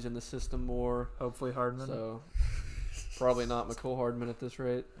 Kadarius Toney's in the system more. Hopefully Hardman. So probably not McCole Hardman at this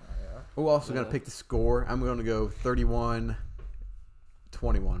rate. Yeah. who also going to Yeah. pick the score? I'm going to go 31-21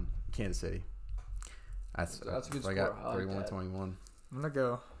 Kansas City. That's a good what I score. got. I like that. 31-21. I'm gonna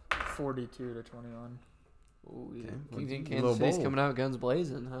go 42-21. Ooh, Okay. you think A little Kansas City's bold. coming out guns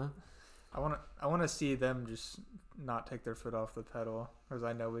blazing, huh? I wanna see them just not take their foot off the pedal, because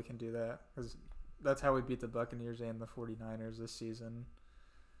I know we can do that. Because that's how we beat the Buccaneers and the 49ers this season.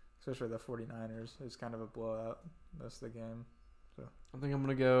 Especially the 49ers. It was kind of a blowout most of the game. I think I'm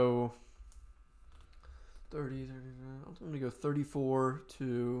going to go 30. I'm going to go 34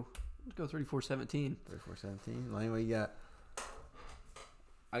 to. Let's go 34-17. 34-17. Lane, what you got?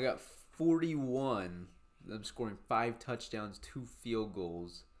 I got 41. Them scoring 5 touchdowns, 2 field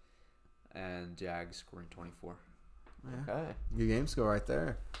goals, and Jags scoring 24. Yeah. Okay. Good game score right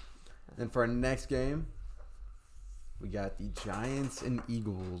there. And for our next game, we got the Giants and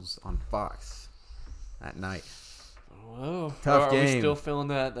Eagles on Fox at night. Whoa. Tough Are we game. still feeling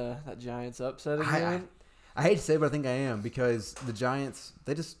that Giants upset again? I hate to say it, but I think I am, because the Giants,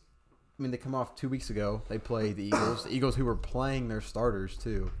 they come off 2 weeks ago. They played the Eagles. The Eagles who were playing their starters,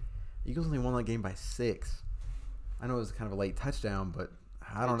 too. The Eagles only won that game by 6. I know it was kind of a late touchdown, but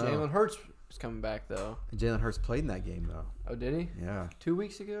I don't know. Jalen Hurts is coming back, though. Jalen Hurts played in that game, though. Oh, did he? Yeah. 2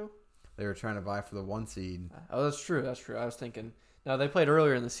 weeks ago? They were trying to vie for the 1 seed. Oh, that's true. That's true. I was thinking. No, they played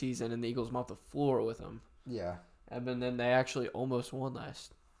earlier in the season, and the Eagles mopped the floor with them. Yeah. And then they actually almost won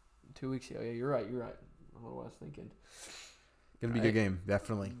last 2 weeks ago. Yeah, you're right. I don't know what I was thinking. Gonna be a Right. good game.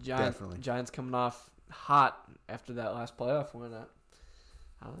 Definitely. Definitely. Giants coming off hot after that last playoff win.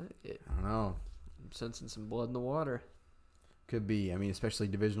 I'm know. sensing some blood in the water. Could be. I mean, especially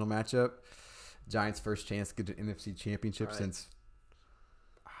divisional matchup. Giants' first chance to get to NFC Championship Right. since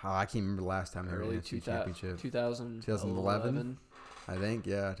I can't remember the last time they were in Early the NFC Championship. 2011. I think,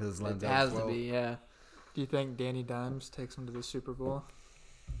 yeah, 2011. It has to 2012. be, yeah. Do you think Danny Dimes takes him to the Super Bowl?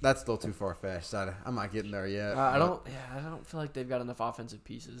 That's still too far fetched. I'm not getting there yet. I don't feel like they've got enough offensive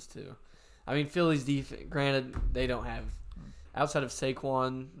pieces to. I mean, Philly's defense. Granted, they don't have outside of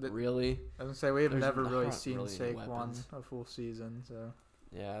Saquon. Really, I was gonna say we've There's never not really seen really any Saquon weapons. a full season, so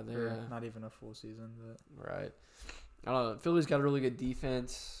yeah, or they're not even a full season, but right. I don't know. Philly's got a really good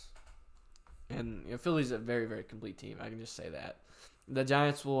defense, and Philly's a very, very complete team. I can just say that. The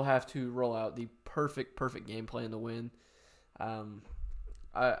Giants will have to roll out the perfect game plan to win.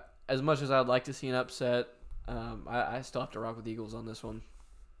 As much as I'd like to see an upset, I still have to rock with the Eagles on this one.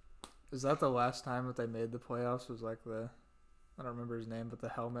 is that the last time that they made the playoffs? Was like I don't remember his name, but the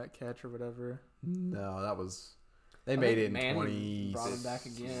helmet catch or whatever. No, that was. They I made think it in Manning brought him back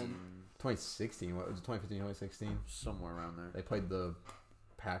again. 2016. What was it? 2015, 2016? Somewhere around there. They played the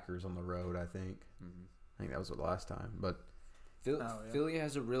Packers on the road, I think. Mm-hmm. I think that was the last time. But Philly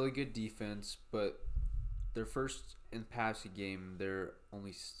has a really good defense, but their first in passing game, they're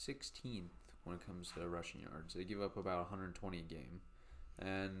only 16th when it comes to rushing yards. They give up about 120 a game,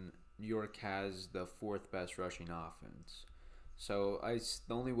 and New York has the fourth best rushing offense. So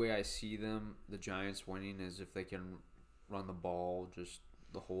the only way I see the Giants winning, is if they can run the ball just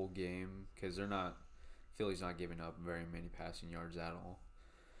the whole game, because Philly's not giving up very many passing yards at all.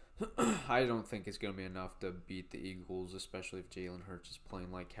 I don't think it's going to be enough to beat the Eagles, especially if Jalen Hurts is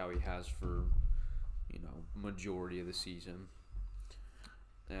playing like how he has for, majority of the season.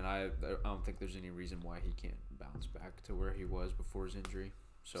 And I don't think there's any reason why he can't bounce back to where he was before his injury.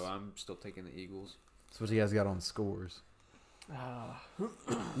 So I'm still taking the Eagles. so what you guys got on scores? Uh, A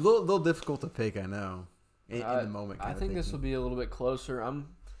little difficult to pick, I know. In the moment, I think this will be a little bit closer. I'm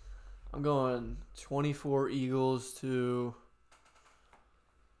going 24 Eagles to.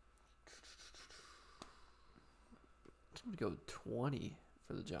 I'm gonna go 20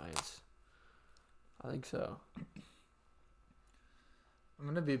 for the Giants. I think so. I'm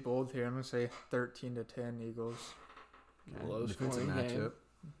gonna be bold here. I'm gonna say 13-10 Eagles. Low defensive scoring game. matchup.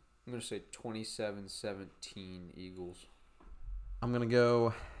 I'm going to say 27-17 Eagles. I'm going to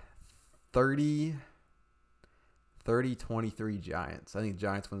go 30-23 Giants. I think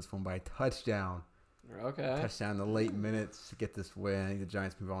Giants win this one by a touchdown. Okay. Touchdown in the late minutes to get this win. I think the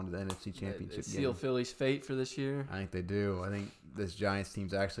Giants move on to the NFC Championship They seal game. Philly's fate for this year. I think they do. I think this Giants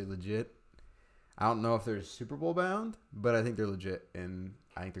team's actually legit. I don't know if they're Super Bowl bound, but I think they're legit, and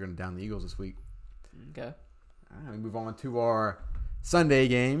I think they're going to down the Eagles this week. Okay. All right, we move on to our Sunday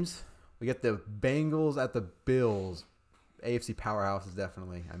games. We get the Bengals at the Bills. AFC powerhouse is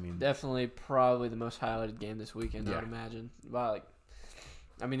definitely. Definitely, probably the most highlighted game this weekend. I Yeah. would imagine. But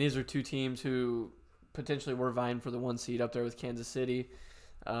these are two teams who potentially were vying for the 1 seed up there with Kansas City.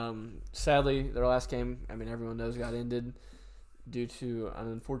 Sadly, their last game, everyone knows, got ended due to an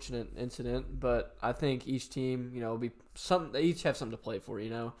unfortunate incident. But I think each team, will be something. They each have something to play for.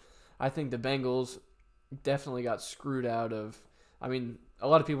 I think the Bengals definitely got screwed out of. A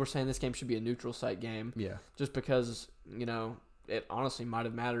lot of people were saying this game should be a neutral site game. Yeah. Just because, it honestly might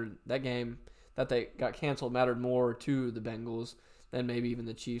have mattered. That game that they got canceled mattered more to the Bengals than maybe even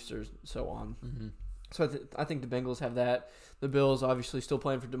the Chiefs or so on. Mm-hmm. So I think the Bengals have that. The Bills obviously still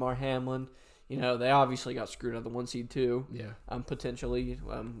playing for DeMar Hamlin. They obviously got screwed out of the 1 seed too. Yeah. Potentially.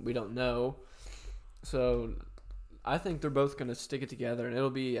 We don't know. So I think they're both going to stick it together, and it'll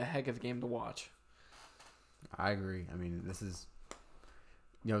be a heck of a game to watch. I agree. This is,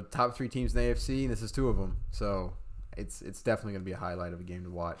 top 3 teams in the AFC, and this is 2 of them. So it's definitely going to be a highlight of a game to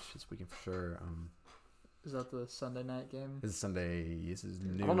watch this weekend for sure. Is that the Sunday night game? This is Sunday. This is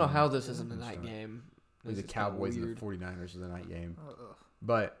noon. I don't know how this isn't a That's night right. game. The This is kinda Cowboys and weird. the 49ers is the night game. Oh,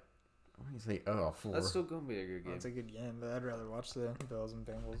 But, what do you say? 4. That's still going to be a good game. it's a good game, but I'd rather watch the Bills and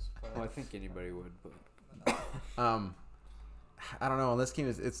Bengals play. Well, I think anybody would, but I don't know. On this game,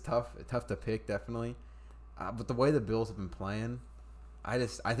 it's tough to pick, definitely. But the way the Bills have been playing, I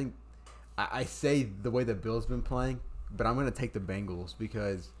think I say the way the Bills have been playing, but I'm going to take the Bengals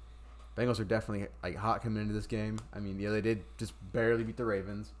because Bengals are definitely hot coming into this game. They did just barely beat the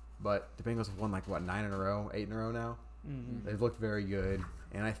Ravens, but the Bengals have won 9 in a row, 8 in a row now. Mm-hmm. They've looked very good,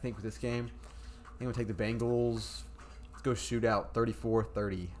 and I think with this game, I think we'll take the Bengals. Let's go shootout,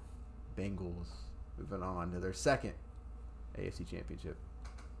 34-30. Bengals moving on to their second AFC Championship.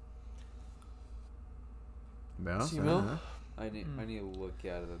 Anybody else? See, Will? I need to look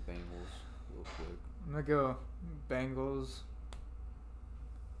at the Bengals real quick. I'm gonna go Bengals.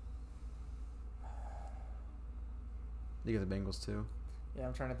 You got the Bengals too. Yeah,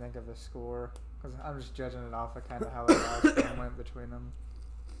 I'm trying to think of a score because I'm just judging it off of kind of how the last game went between them.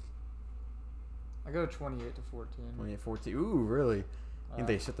 I go 28-14. 28-14. Ooh, really? Think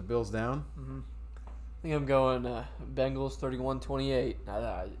they shut the Bills down? Mm-hmm. I think I'm going Bengals 31-28.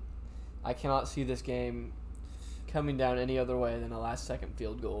 I cannot see this game coming down any other way than a last-second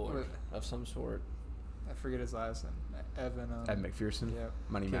field goal of some sort. I forget his last name. Evan. Evan McPherson. Yep.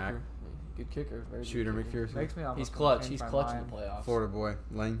 Money Kicker. Mac. Good kicker. Very Shooter good kicker. McPherson. Makes me almost He's wanna clutch. change He's my clutch in mind. the playoffs. Florida boy.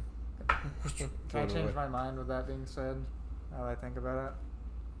 Lane. Can I change my mind with that being said? Now that I think about it.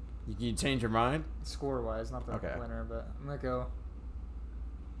 You can change your mind? Score wise, not the Okay. winner, but I'm gonna go.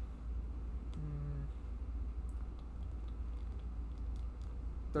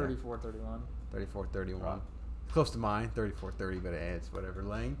 34-31. 34-31. Right. Close to mine. 34-30, but it's whatever.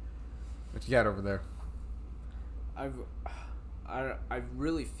 Lane. What you got over there? I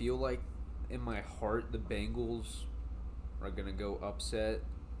really feel like in my heart the Bengals are gonna go upset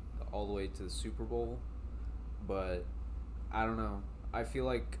all the way to the Super Bowl, but I don't know. I feel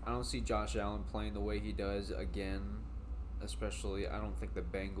like I don't see Josh Allen playing the way he does again. Especially, I don't think the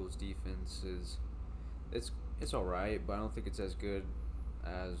Bengals defense is. It's all right, but I don't think it's as good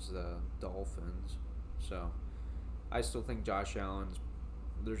as the Dolphins. So, I still think Josh Allen's.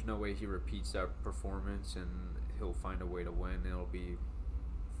 There's no way he repeats that performance, and he'll find a way to win. It'll be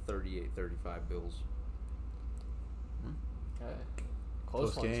 38-35 Bills. Okay.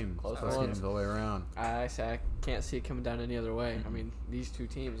 Close ones. game. Close Close ones. games all the way around. I can't see it coming down any other way. I mean, these two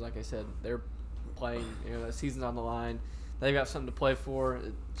teams, like I said, they're playing. The season's on the line. They've got something to play for.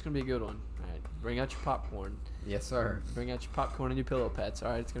 It's gonna be a good one. All right, bring out your popcorn. Yes, sir. Bring out your popcorn and your pillow pets.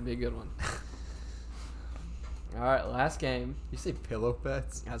 All right, it's gonna be a good one. All right, last game. You say pillow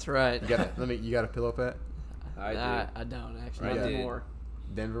pets? That's right. You got a pillow pet? I I don't actually. Right, Not did. anymore.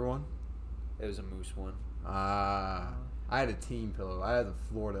 Denver one? It was a Moose one. I had a team pillow. I had the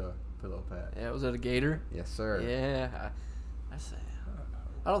Florida pillow pet. Yeah, was it a gator? Yes, sir. Yeah, I say.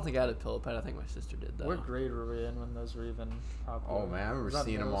 I don't think I had a pillow pet. I think my sister did though. What grade were we in when those were even popular? Oh man, I remember Was that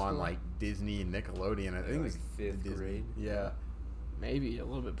seeing them middle on school? like Disney and Nickelodeon. I think it was fifth Disney. grade. Yeah. Maybe a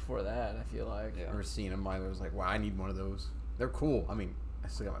little bit before that. I feel like. Yeah. I remember seeing them. I was like, wow, I need one of those. They're cool. I mean, I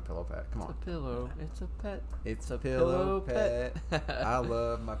still got my pillow pet. Come It's on. a pillow. It's a pet. It's a a pillow pillow pet. pet. I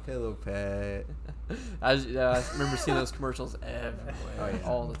love my pillow pet. I remember seeing those commercials everywhere, Oh, yeah.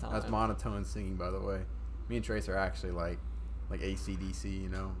 all the time. That's monotone singing, by the way. Me and Trace are actually like AC/DC,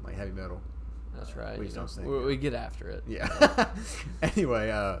 like heavy metal. That's right. Please don't sing. We get after it. Yeah. Anyway,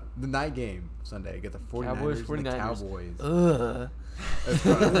 the night game Sunday. Get the 49ers, and the 49ers. Cowboys. Ugh. That's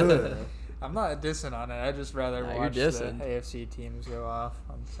right. I'm not dissing on it. I'd just rather Nah, you're watch the dissing. AFC teams go off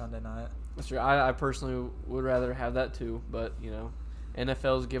on Sunday night. That's true. I personally would rather have that too, but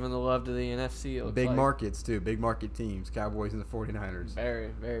NFL's giving the love to the NFC. It looks Big like. markets too. Big market teams. Cowboys and the 49ers. Very,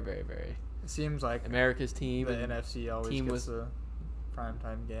 very, very, very. It seems like America's team. the and NFC always team gets with- the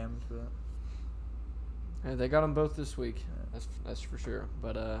primetime games, but they got them both this week. That's for sure.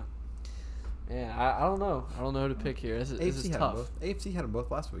 But I don't know. I don't know who to pick here. This is had tough. Them both. AFC had them both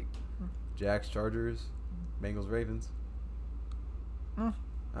last week. Jags, Chargers, Bengals, Ravens. Okay,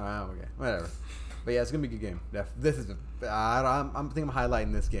 whatever. But yeah, it's gonna be a good game. This is. I'm thinking I'm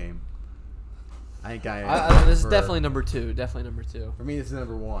highlighting this game. I think This is definitely number two. Definitely number two. For me, this is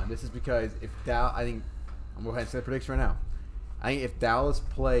number one. This is because if I think I'm going to go ahead and say a prediction right now. I think if Dallas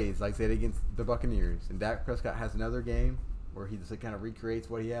plays like they did against the Buccaneers, and Dak Prescott has another game where he just kind of recreates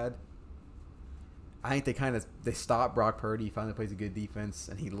what he had, I think they stop Brock Purdy. He finally plays a good defense,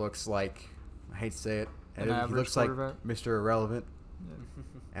 and he looks like, I hate to say it, An he average looks like quarterback. Mr. Irrelevant.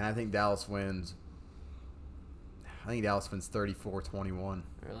 And I think Dallas wins. I think Dallas wins 34-21.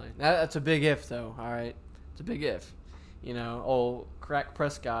 Really, that's a big if, though. All right, it's a big if. Crack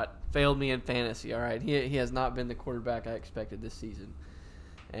Prescott failed me in fantasy. All right, he has not been the quarterback I expected this season.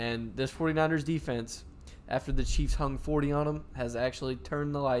 And this 49ers defense, after the Chiefs hung 40 on them, has actually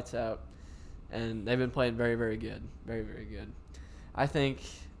turned the lights out, and they've been playing very, very good, very, very good. I think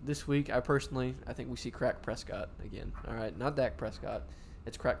this week, I think we see Crack Prescott again. All right, not Dak Prescott,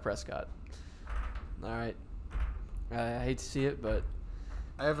 it's Crack Prescott. All right, I hate to see it, but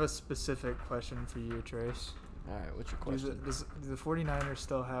I have a specific question for you, Trace. all right, what's your question? Do the 49ers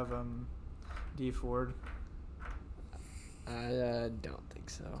still have D Ford? I don't think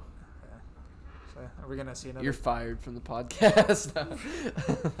so. So are we gonna see another? You're fired from the podcast.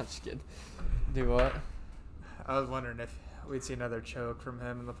 I'm just kidding. Do what? I was wondering if we'd see another choke from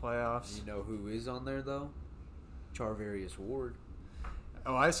him in the playoffs. You know who is on there though? Charvarius Ward.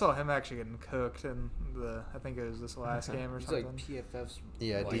 Oh, I saw him actually getting cooked in I think it was this last game or He's something. like PFF's.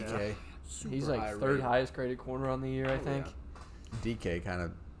 Yeah, like, DK. super He's high like third rated. highest graded corner on the year, I Oh, think. yeah. DK kind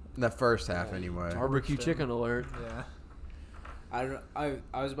of in the first half Yeah, anyway. Barbecue Torched him. chicken alert. Yeah. I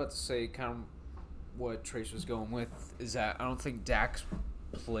was about to say kind of what Trace was going with is that I don't think Dak's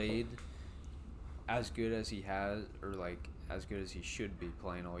played as good as he has, or like as good as he should be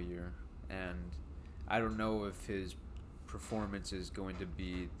playing all year, and I don't know if his performance is going to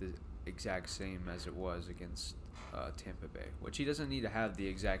be the exact same as it was against Tampa Bay, which he doesn't need to have the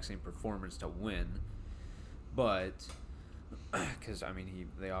exact same performance to win, but because I mean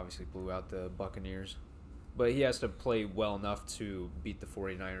they obviously blew out the Buccaneers, but he has to play well enough to beat the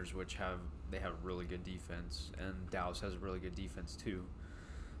 49ers, which have really good defense, and Dallas has a really good defense too.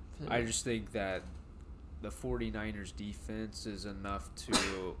 I just think that the 49ers defense is enough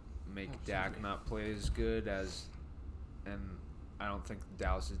to make Dak not play as good as, and I don't think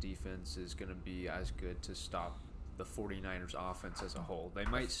Dallas's defense is going to be as good to stop the 49ers offense as a whole. They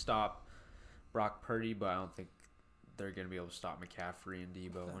might stop Brock Purdy, but I don't think they're going to be able to stop McCaffrey and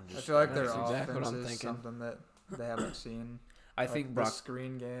Debo. And I just feel like their That's exactly what offense I'm is thinking. something that they haven't seen. I Like think the Brock.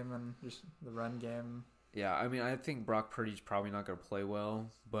 screen game and just the run game. Yeah, I mean, I think Brock Purdy's probably not going to play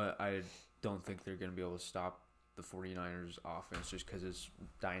well, but I don't think they're going to be able to stop the 49ers offense just because it's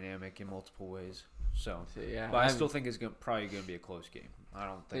dynamic in multiple ways. So, Yeah, but I still think it's probably going to be a close game. I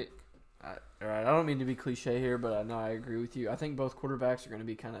don't think. All right, I don't mean to be cliche here, but I know I agree with you. I think both quarterbacks are going to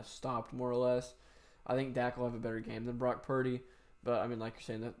be kind of stopped more or less. I think Dak will have a better game than Brock Purdy. But, I mean, like you're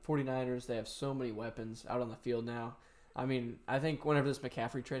saying, the 49ers, they have so many weapons out on the field now. I mean, I think whenever this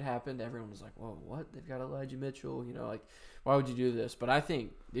McCaffrey trade happened, everyone was like, whoa, what? They've got Elijah Mitchell. You know, like, why would you do this? But I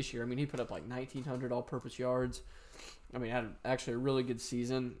think this year, I mean, he put up like 1,900 all-purpose yards. I mean, had actually a really good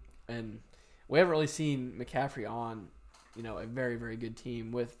season. And we haven't really seen McCaffrey on, you know, a very, very good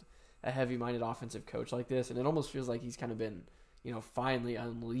team with a heavy-minded offensive coach like this. And it almost feels like he's kind of been, you know, finally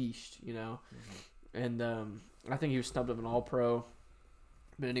unleashed, you know. And I think he was snubbed of an all-pro.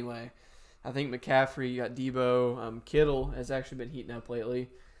 But anyway, I think McCaffrey, you got Debo. Kittle has actually been heating up lately.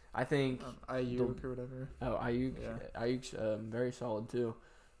 I think Ayuk or whatever. Ayuk, Yeah. Ayuk's very solid too.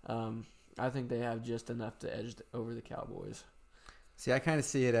 I think they have just enough to edge over the Cowboys. See, I kind of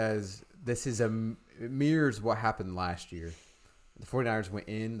see it as this is it mirrors what happened last year. The 49ers went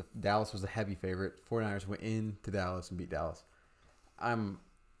in. Dallas was a heavy favorite. 49ers went in to Dallas and beat Dallas.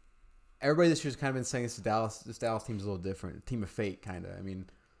 Everybody this year's kind of been saying this Dallas team's a little different. A team of fate, kind of. I mean,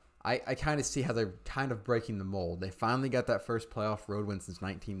 I kind of see how they're kind of breaking the mold. They finally got that first playoff road win since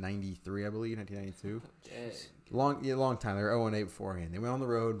 1993, I believe, 1992. Long time. They were 0-8 beforehand. They went on the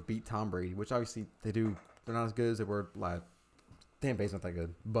road, beat Tom Brady, which obviously they do. They're not as good as they were last. Tampa Bay's not that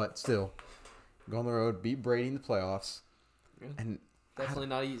good, but still, go on the road, beat Brady in the playoffs, and Definitely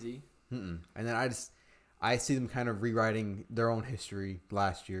not easy. and then I see them kind of rewriting their own history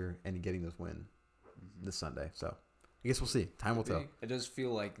last year and getting this win this Sunday. So I guess we'll see. Time will tell. It does feel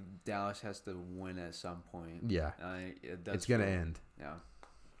like Dallas has to win at some point. Yeah, It does it's gonna feel- end. Yeah.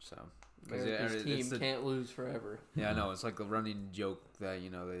 So. This team can't lose forever. Yeah, I know. It's like a running joke that, you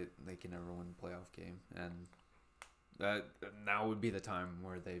know, they can never win a playoff game. And that now would be the time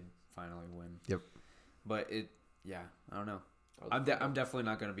where they finally win. Yep. But I don't know. I'm definitely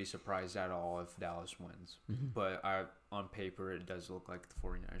not going to be surprised at all if Dallas wins. But on paper, it does look like the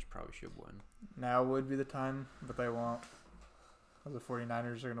 49ers probably should win. Now would be the time, but they won't. The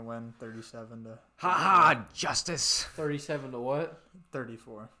 49ers are going to win 37 to Ha justice! 37 to what?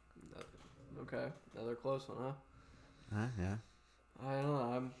 34. Okay, another close one, huh? Yeah. I don't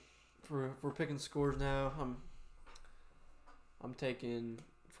know. If we're picking scores now, I'm taking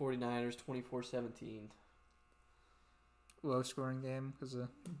 49ers 24-17. Low scoring game because of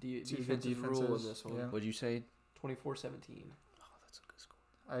two Defense good is rule in defenses. this one. Yeah. What'd you say? 24-17. Oh, that's a good score.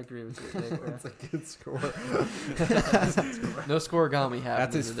 I agree with you. Take there. That's a good score. No scoregami happening.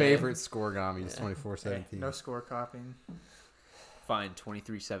 That's his today. favorite score, Gami. It's Yeah. 24-17. Hey, no score copying. Fine,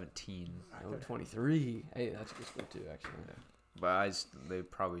 23-17. Oh, 23. Hey, that's a good score too, actually. But they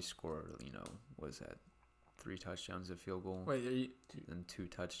probably score, you know, what is that? 3 touchdowns, a field goal, Wait, are you, and 2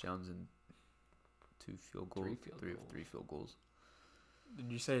 touchdowns and 2 field goals. 3 field goals.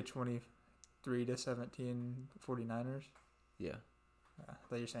 did you say 23 to 17 49ers? Yeah. I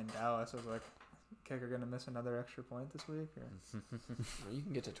thought you were saying Dallas. I was like, kicker going to miss another extra point this week? Or? Well, you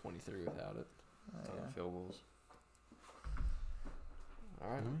can get to 23 without it. Yeah. Field goals. All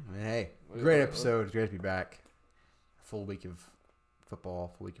right. Hey, What- great what- episode. Great to be back. Full week of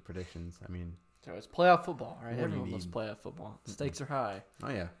football. Full week of predictions. I mean, So it's playoff football, right? What do you Everyone loves need? playoff football. Stakes are high. oh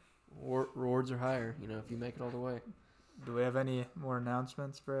yeah. rewards are higher. You know, if you make it all the way. Do we have any more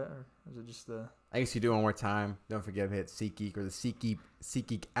announcements, Brett, or is it just the? I guess you do one more time. Don't forget to hit SeatGeek or the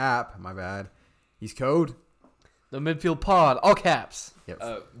SeatGeek app. My bad. Use code. The Midfield Pod, all caps.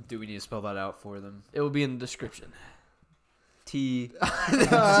 Yep. Do we need to spell that out for them? It will be in the description. T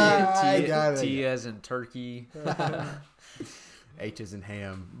I got it. T as in turkey. H as in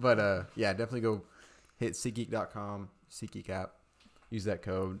ham. But yeah, definitely go hit SeatGeek.com, SeatGeek app. Use that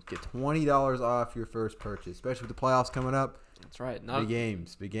code. Get $20 off your first purchase, especially with the playoffs coming up. That's right. Big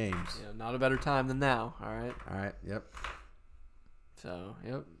games. Yeah, not a better time than now. All right. All right. Yep. So,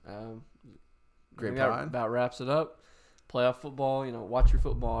 yep. Great that pod. about wraps it up. Playoff football, watch your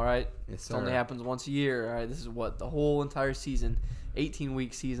football, all right? Yes, It only sir. happens once a year, all right? This is what the whole entire season,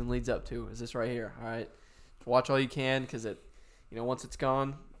 18-week season leads up to, is this right here, all right? Watch all you can because once it's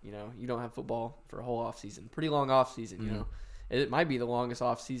gone, you don't have football for a whole off season. Pretty long off season, you know. It might be the longest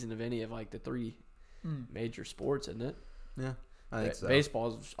off season of any of like the three major sports, isn't it? Yeah, I think so.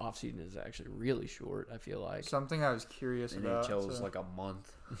 Baseball's off season is actually really short, I feel like. Something I was curious about. NHL was so like a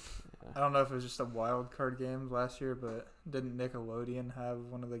month. I don't know if it was just a wild card game last year, but didn't Nickelodeon have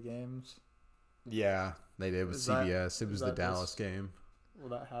one of the games? Yeah, they did with Is that- CBS. It was is the that Dallas just- game. Will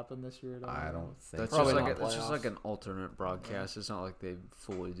that happen this year? I don't think. That's Probably just not like it's just playoffs. like an alternate broadcast. It's not like they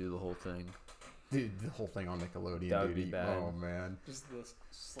fully do the whole thing. Dude, the whole thing on Nickelodeon. That would dude. be bad. Oh man. Just this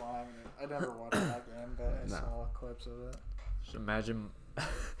slime. I never watched that game, but I No. saw clips of it. Just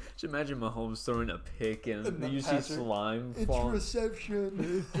imagine Mahomes throwing a pick and And you see Patrick- slime falling.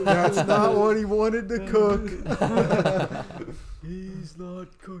 reception. That's not what he wanted to cook. He's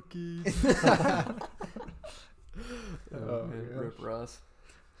not cooking. Oh, man, gosh. rip Russ.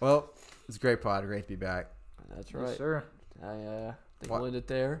 Well, it's a great pod. Great to be back. That's Yes, right. sir. I think What? we'll end it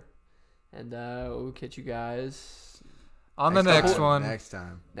there. And we'll catch you guys On the next time. one. Next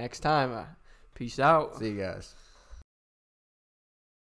time. next time. Peace out. See you guys.